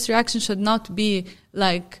the first reaction should not be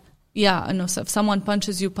like, so if someone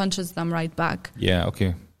punches you, punches them right back. Yeah,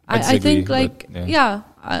 okay. I think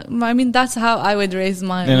I mean, that's how I would raise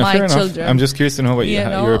my children. I'm just curious to know what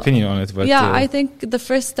your opinion on it. But I think the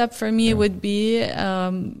first step for me would be,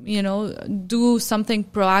 do something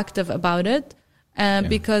proactive about it.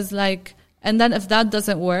 Because and then if that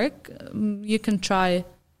doesn't work, you can try,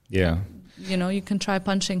 you can try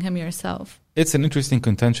punching him yourself. It's an interesting,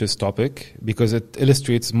 contentious topic because it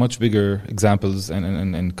illustrates much bigger examples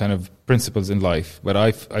and kind of principles in life. But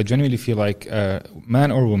I genuinely feel like,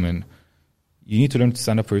 man or woman, you need to learn to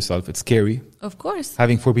stand up for yourself. It's scary. Of course.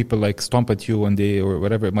 Having 4 people like stomp at you one day or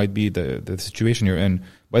whatever it might be, the situation you're in.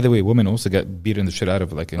 By the way, women also get beaten the shit out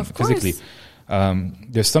of, physically.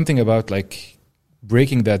 There's something about like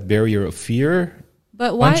breaking that barrier of fear,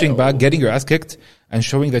 but why, punching back, getting your ass kicked, and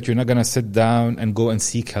showing that you're not gonna sit down and go and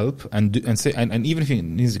seek help and even if he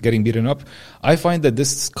needs getting beaten up, I find that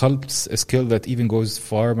this sculpts a skill that even goes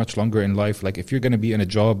far much longer in life. Like if you're gonna be in a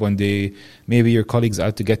job one day, maybe your colleague's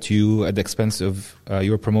out to get you at the expense of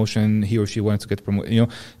your promotion. He or she wants to get promoted.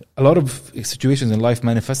 A lot of situations in life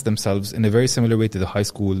manifest themselves in a very similar way to the high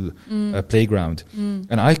school playground.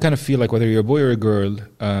 And I kind of feel like whether you're a boy or a girl,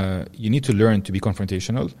 you need to learn to be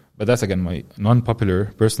confrontational. But that's again my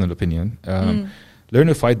non-popular personal opinion. Learn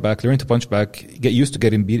to fight back, learn to punch back, get used to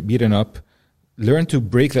getting beaten up, learn to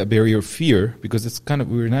break that barrier of fear, because it's kind of,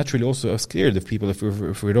 we're naturally also scared of people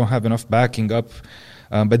if we don't have enough backing up,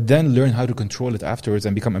 but then learn how to control it afterwards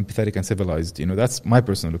and become empathetic and civilized. That's my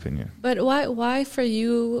personal opinion. But why for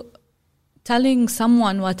you telling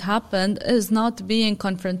someone what happened is not being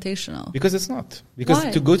confrontational? Because it's not. Because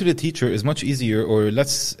to go to the teacher is much easier or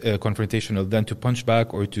less confrontational than to punch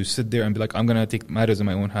back or to sit there and be like, I'm going to take matters in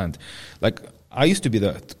my own hand. Like, I used to be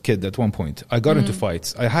that kid at one point. I got into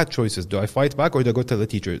fights. I had choices. Do I fight back or do I go tell the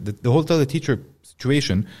teacher? The whole tell the teacher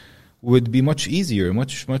situation would be much easier,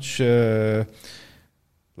 much like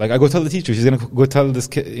I go tell the teacher. She's going to go tell this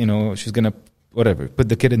kid, she's going to, whatever, put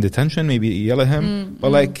the kid in detention, maybe yell at him.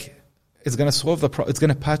 But like, it's going to solve it's going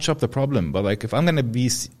to patch up the problem. But like,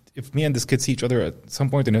 if me and this kid see each other at some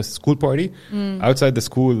point in a school party outside the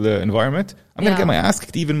school environment, I'm going to get my ass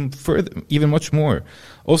kicked even further, even much more.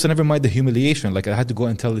 Also, never mind the humiliation. Like I had to go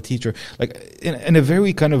and tell the teacher, like in a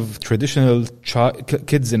very kind of traditional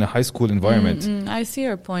kids in a high school environment. I see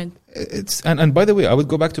your point. And by the way, I would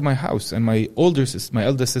go back to my house and my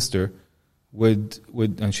eldest sister would,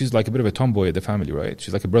 and she's like a bit of a tomboy at the family, right?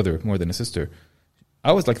 She's like a brother more than a sister.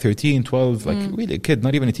 I was like 13, 12, like really a kid,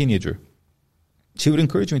 not even a teenager. She would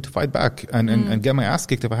encourage me to fight back and get my ass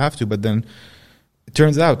kicked if I have to. But then it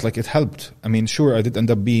turns out like it helped. I mean, sure, I did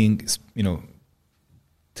end up being,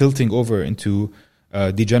 tilting over into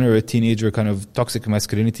degenerate teenager kind of toxic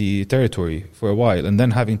masculinity territory for a while and then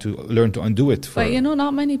having to learn to undo it. But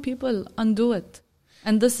not many people undo it.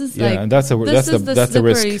 And this is and that's the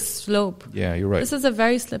slippery risk. Slope. Yeah, you're right. This is a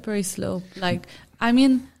very slippery slope. Like, I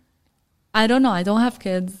mean, I don't know. I don't have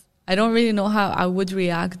kids. I don't really know how I would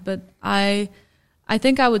react, but I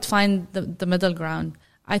think I would find the middle ground.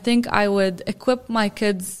 I think I would equip my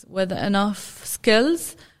kids with enough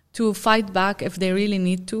skills to fight back if they really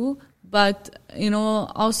need to, but,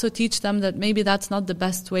 also teach them that maybe that's not the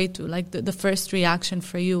best way to, like the first reaction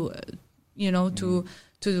for you,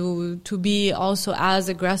 to be also as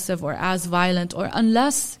aggressive or as violent or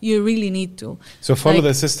unless you really need to. So follow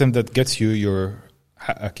the system that gets you you're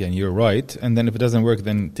right, and then if it doesn't work,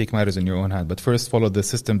 then take matters in your own hand. But first, follow the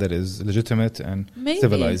system that is legitimate and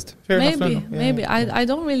civilized. Fair enough. Maybe. I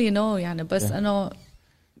don't really know, but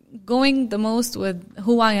going the most with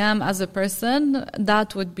who I am as a person,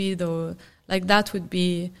 that would be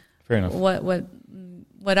fair enough.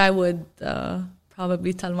 What I would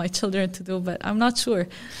probably tell my children to do, but I'm not sure.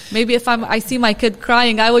 Maybe if I see my kid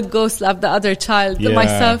crying, I would go slap the other child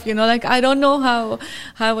myself, like I don't know how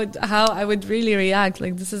I would really react.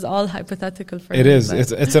 Like this is all hypothetical for me. It is.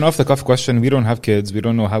 It's an off the cuff question. We don't have kids. We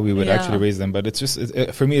don't know how we would actually raise them, but it's just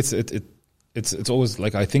for me it's always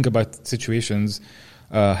like I think about situations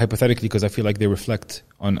hypothetically because I feel like they reflect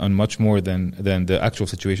on much more than the actual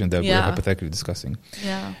situation that we're hypothetically discussing.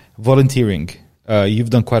 Yeah. Volunteering.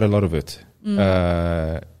 You've done quite a lot of it.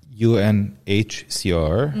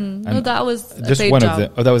 UNHCR. No, that was a just paid one job. of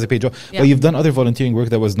them. Oh, that was a paid job. Yeah. But you've done other volunteering work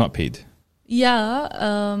that was not paid. Yeah,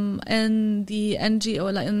 and the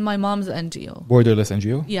NGO, like in my mom's NGO. Borderless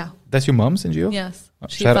NGO? Yeah. That's your mom's NGO? Yes.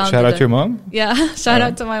 Shout out to your mom? Yeah, shout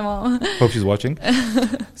out to my mom. Hope she's watching.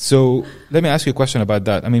 So let me ask you a question about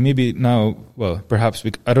that. I mean, maybe now, well, perhaps,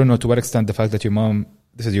 I don't know to what extent the fact that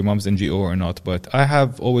this is your mom's NGO or not, but I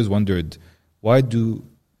have always wondered, why do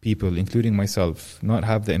people, including myself, not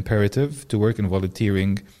have the imperative to work in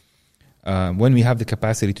volunteering when we have the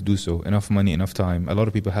capacity to do so? Enough money, enough time. A lot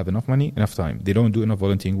of people have enough money, enough time. They don't do enough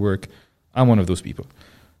volunteering work. I'm one of those people.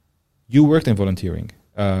 You worked in volunteering.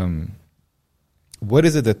 What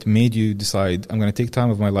is it that made you decide, I'm going to take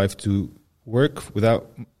time of my life to work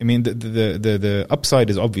without... I mean, the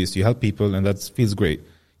upside is obvious. You help people and that feels great.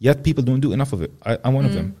 Yet people don't do enough of it. I'm one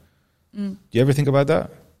of them. Do you ever think about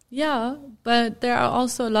that? Yeah, but there are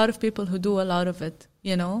also a lot of people who do a lot of it,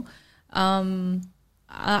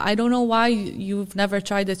 I don't know why you've never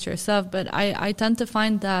tried it yourself, but I tend to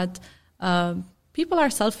find that people are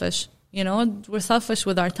selfish. We're selfish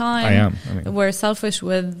with our time. We're selfish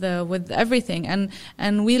with everything,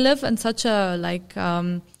 and we live in such a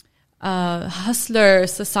hustler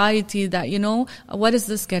society that what is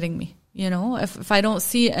this getting me? If I don't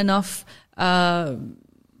see enough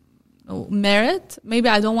merit, maybe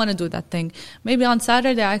I don't want to do that thing. Maybe on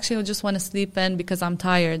Saturday I actually just want to sleep in because I'm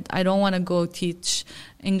tired. I don't want to go teach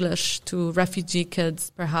English to refugee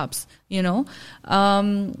kids, perhaps, but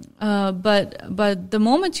the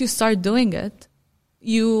moment you start doing it,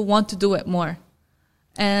 you want to do it more.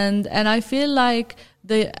 And I feel like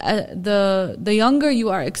the younger you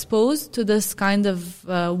are exposed to this kind of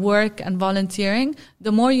work and volunteering,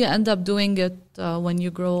 the more you end up doing it when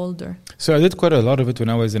you grow older. So I did quite a lot of it when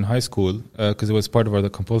I was in high school because it was part of the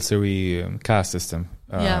compulsory caste system.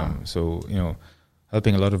 So,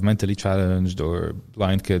 helping a lot of mentally challenged or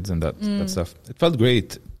blind kids and that stuff. It felt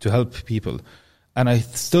great to help people. And I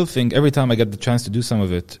still think every time I get the chance to do some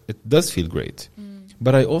of it, it does feel great.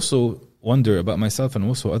 But I also wonder about myself and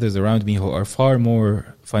also others around me who are far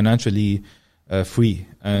more financially free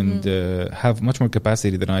and have much more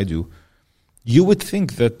capacity than I do. You would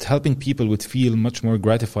think that helping people would feel much more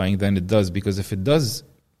gratifying than it does, because if it is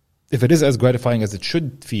as gratifying as it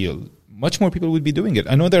should feel, much more people would be doing it.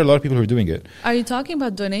 I know there are a lot of people who are doing it. Are you talking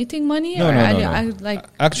about donating money? No.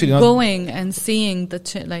 Actually, going and seeing the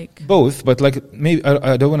both, but maybe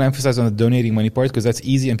I don't want to emphasize on the donating money part because that's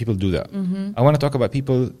easy and people do that. I want to talk about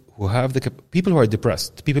people who have people who are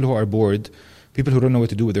depressed, people who are bored, people who don't know what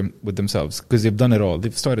to do with themselves because they've done it all.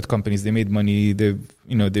 They've started companies, they made money, they've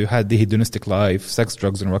had the hedonistic life, sex,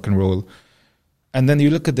 drugs, and rock and roll. And then you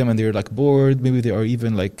look at them and they're bored. Maybe they are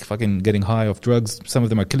even fucking getting high off drugs. Some of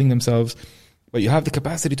them are killing themselves. But you have the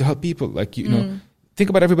capacity to help people. Think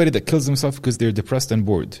about everybody that kills themselves because they're depressed and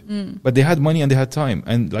bored. But they had money and they had time.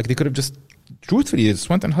 And they could have just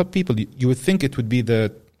went and helped people. You would think it would be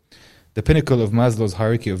the pinnacle of Maslow's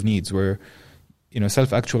hierarchy of needs where,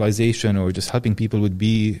 self-actualization or just helping people would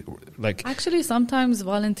be Actually, sometimes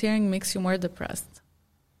volunteering makes you more depressed.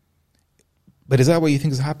 But is that what you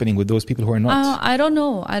think is happening with those people who are not? I don't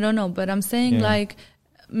know. But I'm saying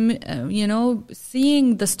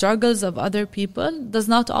seeing the struggles of other people does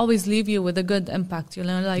not always leave you with a good impact.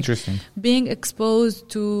 Interesting. Being exposed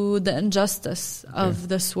to the injustice of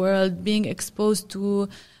this world, being exposed to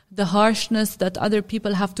the harshness that other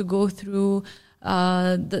people have to go through,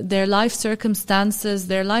 their life circumstances,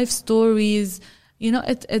 their life stories,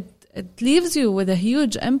 it leaves you with a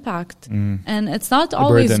huge impact. And it's not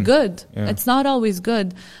always good. Yeah. It's not always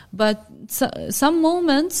good. But some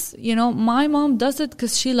moments, my mom does it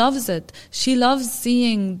because she loves it. She loves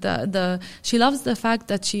seeing she loves the fact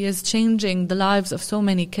that she is changing the lives of so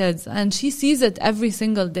many kids. And she sees it every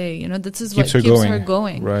single day. This is what keeps her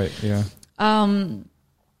going. Right, yeah.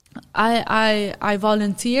 I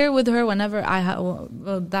volunteer with her whenever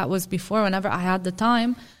that was before, whenever I had the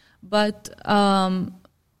time. But,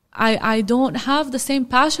 I don't have the same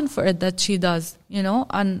passion for it that she does,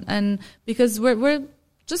 and because we're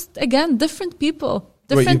just, again, different people.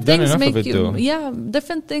 Different you've done things enough make of it, you, though. yeah.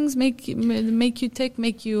 Different things make you tick,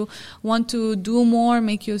 make you want to do more,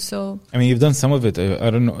 make you so. I mean, you've done some of it. I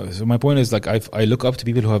don't know. So my point is, like, I look up to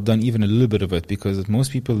people who have done even a little bit of it, because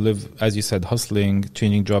most people live, as you said, hustling,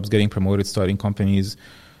 changing jobs, getting promoted, starting companies,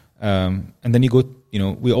 and then you go. You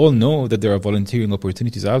know, we all know that there are volunteering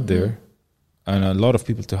opportunities out there, and a lot of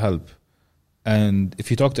people to help. And if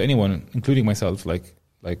you talk to anyone, including myself, like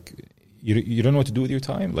you don't know what to do with your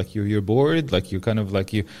time. Like you're bored. Like you're kind of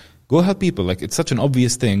like, you go help people. Like it's such an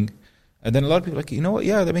obvious thing. And then a lot of people are like, you know what?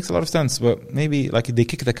 Yeah, that makes a lot of sense. But maybe like they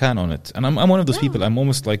kick the can on it. And I'm one of those people. I'm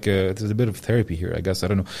almost like there's a bit of therapy here, I guess. I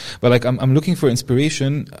don't know. But like I'm looking for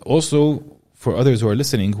inspiration also for others who are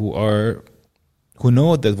listening who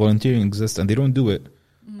know that volunteering exists and they don't do it.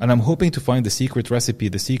 And I'm hoping to find the secret recipe,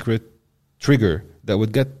 the secret trigger that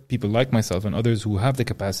would get people like myself and others who have the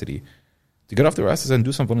capacity to get off their asses and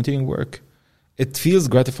do some volunteering work. It feels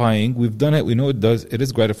gratifying. We've done it. We know it does. It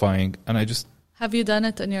is gratifying. And I just... Have you done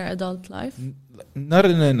it in your adult life? Not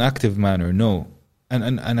in an active manner, no.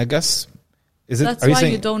 And I guess... That's why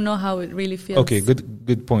you don't know how it really feels. Okay,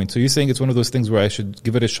 good point. So you're saying it's one of those things where I should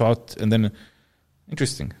give it a shot and then...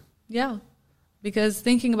 Interesting. Yeah. Because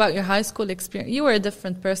thinking about your high school experience, you were a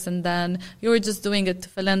different person then. You were just doing it to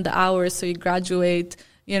fill in the hours so you graduate.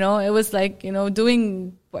 You know, it was like, you know,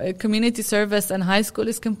 doing community service in high school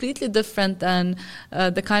is completely different than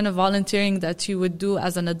the kind of volunteering that you would do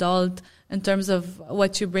as an adult in terms of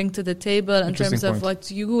what you bring to the table, in terms of what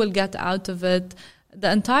you will get out of it.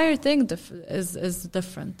 The entire thing is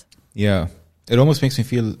different. Yeah. It almost makes me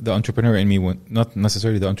feel the entrepreneur in me, not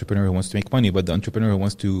necessarily the entrepreneur who wants to make money, but the entrepreneur who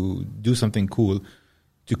wants to do something cool,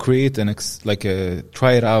 to create like a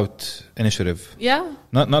try it out initiative. Yeah.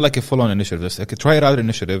 Not like a full on initiative, just like a try it out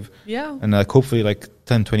initiative. Yeah. And like hopefully like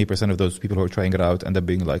 10-20% of those people who are trying it out end up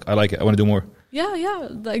being like, I like it, I want to do more. Yeah.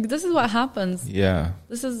 Like this is what happens. Yeah.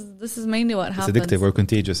 This is mainly what happens. It's addictive or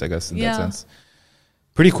contagious, I guess, in that sense.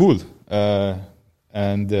 Pretty cool.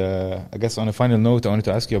 And I guess on a final note, I wanted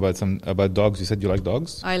to ask you about dogs. You said you like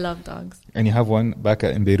dogs? I love dogs. And you have one back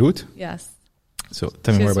in Beirut? Yes. So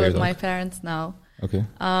tell me more about your dog. She's with my parents now. Okay.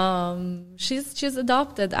 She's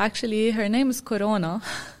adopted. Actually, her name is Corona.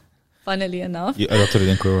 Funnily enough. You adopted it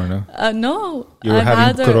in Corona? No. You were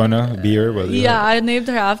having Corona beer? But yeah, I named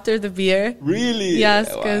her after the beer. Really?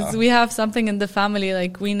 Yes, because we have something in the family.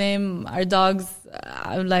 Like we name our dogs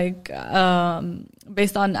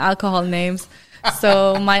based on alcohol names.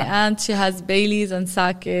 So my aunt, she has Baileys and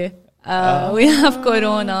sake. We have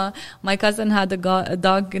Corona. My cousin had a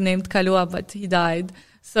dog named Kalua, but he died.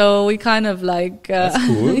 So we kind of like, that's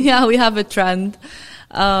cool. Yeah, we have a trend.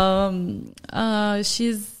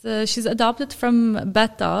 She's adopted from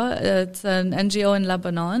Beta. It's an NGO in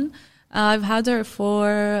Lebanon. I've had her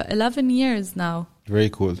for 11 years now. Very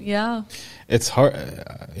cool. Yeah. It's hard.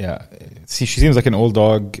 Yeah. See, she seems like an old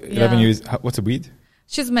dog. 11 years. What's the breed?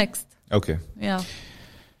 She's mixed. Okay. Yeah.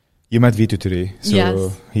 You met Vito today, so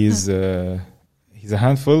yes. He's a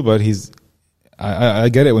handful, but I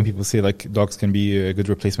get it when people say like dogs can be a good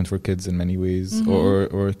replacement for kids in many ways,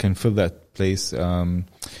 or can fill that place.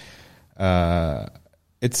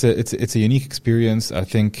 It's a unique experience. I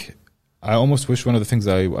think I almost wish one of the things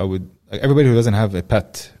I would, like, everybody who doesn't have a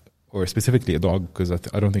pet, or specifically a dog, because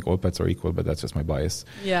I don't think all pets are equal, but that's just my bias.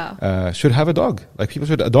 Yeah. Should have a dog. Like people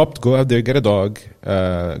should adopt, go out there, get a dog,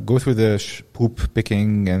 go through the poop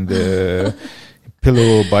picking and the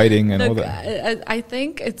pillow biting and all that. I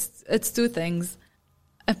think it's two things.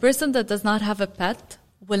 A person that does not have a pet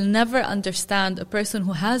will never understand a person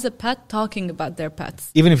who has a pet talking about their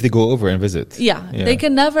pets. Even if they go over and visit. Yeah. They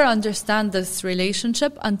can never understand this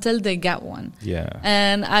relationship until they get one. Yeah.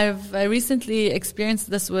 And I've recently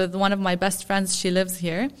experienced this with one of my best friends. She lives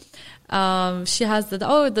here. She has the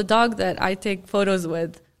dog that I take photos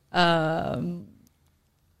with,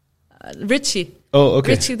 Richie. Oh,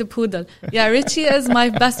 okay. Richie the poodle. Yeah, Richie is my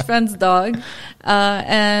best friend's dog.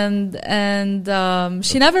 And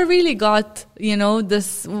she never really got,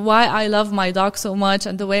 this, why I love my dog so much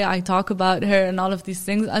and the way I talk about her and all of these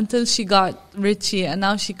things until she got Richie, and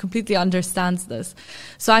now she completely understands this.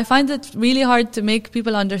 So I find it really hard to make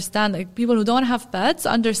people understand, like people who don't have pets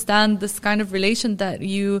understand this kind of relation that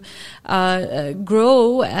you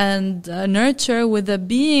grow and nurture with a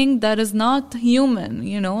being that is not human,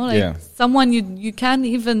 someone you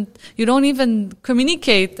don't even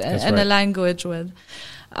communicate in a language with.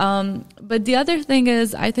 But the other thing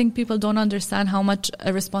is, I think people don't understand how much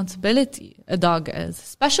a responsibility a dog is,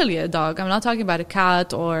 especially a dog. I'm not talking about a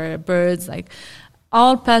cat or birds. Like,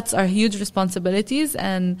 all pets are huge responsibilities,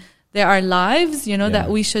 and there are lives, that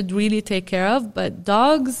we should really take care of. But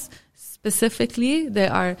dogs specifically, they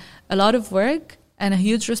are a lot of work, and a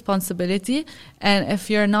huge responsibility. And if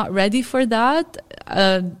you're not ready for that,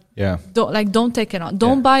 don't take it on.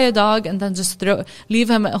 Don't buy a dog and then just leave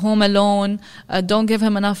him at home alone. Don't give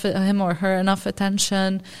him or her enough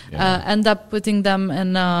attention. End up putting them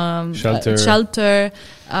in shelter.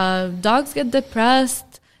 Dogs get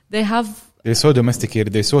depressed. They're so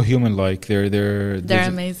domesticated. They're so human-like. They're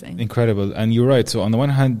amazing, incredible. And you're right. So on the one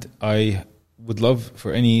hand, I would love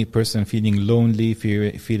for any person feeling lonely,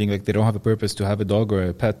 feeling like they don't have a purpose, to have a dog or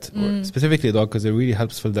a pet, or specifically a dog, because it really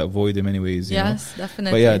helps fill that void in many ways. Yes,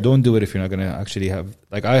 definitely. But yeah, don't do it if you're not going to actually have.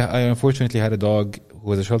 Like I unfortunately had a dog who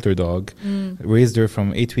was a shelter dog. Raised her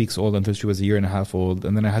from 8 weeks old until she was a year and a half old,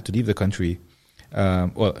 and then I had to leave the country.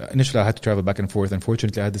 Initially I had to travel back and forth.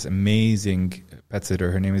 Unfortunately, I had this amazing pet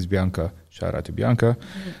sitter. Her name is Bianca. Shout out to Bianca,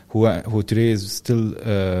 who today is still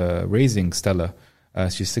raising Stella.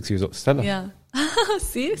 She's 6 years old. Stella. Yeah.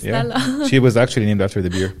 See, Stella. Yeah. She was actually named after the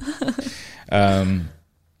beer.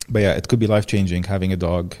 But yeah, it could be life-changing having a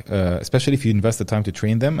dog, especially if you invest the time to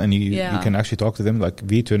train them and you can actually talk to them. Like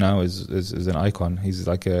Vito now is an icon. He's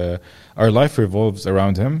like our life revolves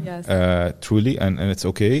around him, truly, and it's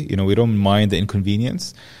okay. You know, we don't mind the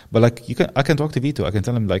inconvenience. But like I can talk to Vito. I can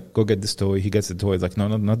tell him like, go get this toy. He gets the toy. It's like, no,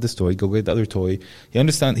 not this toy. Go get the other toy. He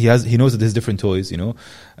understands. He knows that there's different toys. You know.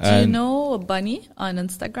 Do you know Bunny on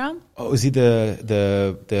Instagram? Oh, is he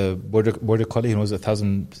the border collie who knows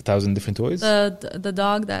 1,000 different toys? The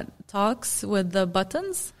dog that talks with the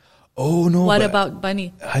buttons. Oh no! What about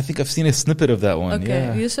Bunny? I think I've seen a snippet of that one.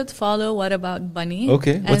 Okay, you should follow What About Bunny.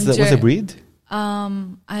 Okay, what's the breed?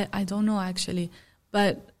 I don't know actually,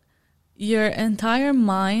 but your entire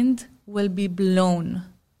mind will be blown,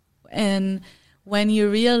 and when you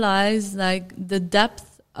realize like the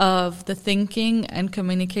depth of the thinking and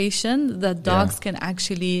communication that dogs can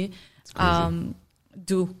actually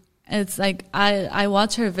do. It's like I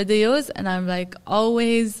watch her videos and I'm like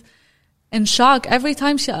always in shock every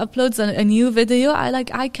time she uploads a new video.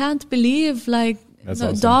 I can't believe like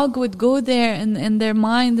the dog would go there in their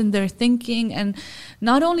mind and their thinking. And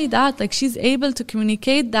not only that, like she's able to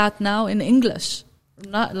communicate that now in English.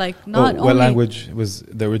 Not only. What language was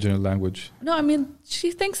the original language? No, I mean she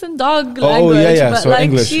thinks in dog language. Oh yeah. But so like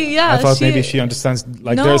English. I thought maybe she understands.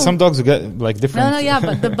 Like there are some dogs who get like different. No,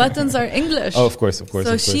 but the buttons are English. Oh, of course.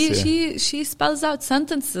 So she spells out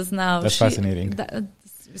sentences now. That's fascinating.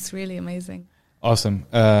 It's really amazing. Awesome,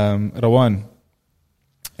 Rawan.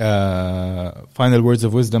 Final words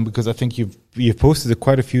of wisdom, because I think you've posted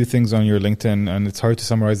quite a few things on your LinkedIn, and it's hard to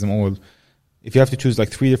summarize them all. If you have to choose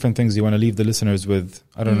like 3 different things you want to leave the listeners with,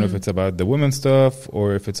 I don't know if it's about the women stuff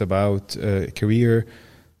or if it's about career,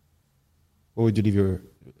 what would you leave your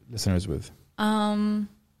listeners with?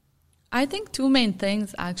 I think 2 main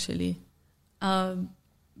things actually.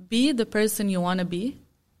 Be the person you want to be,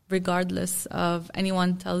 regardless of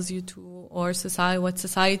anyone tells you to, or what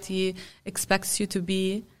society expects you to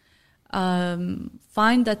be.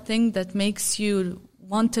 Find that thing that makes you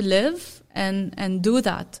want to live and do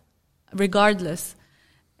that regardless.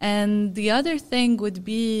 And the other thing would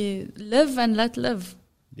be live and let live.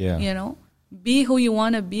 Yeah. You know, be who you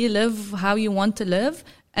want to be, live how you want to live,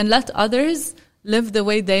 and let others live the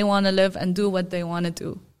way they want to live and do what they want to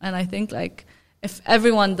do. And I think like if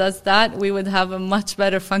everyone does that, we would have a much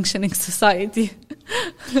better functioning society.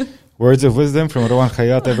 Words of wisdom from Rawan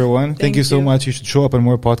Kayat, everyone. Thank you so much. You should show up on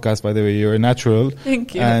more podcasts, by the way. You're a natural.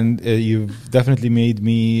 Thank you. And you've definitely made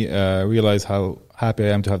me realize how happy I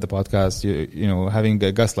am to have the podcast. You know, having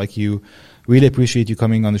a guest like you. Really appreciate you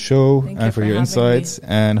coming on the show and for your insights.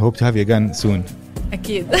 And hope to have you again soon.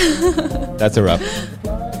 Akid. That's a wrap.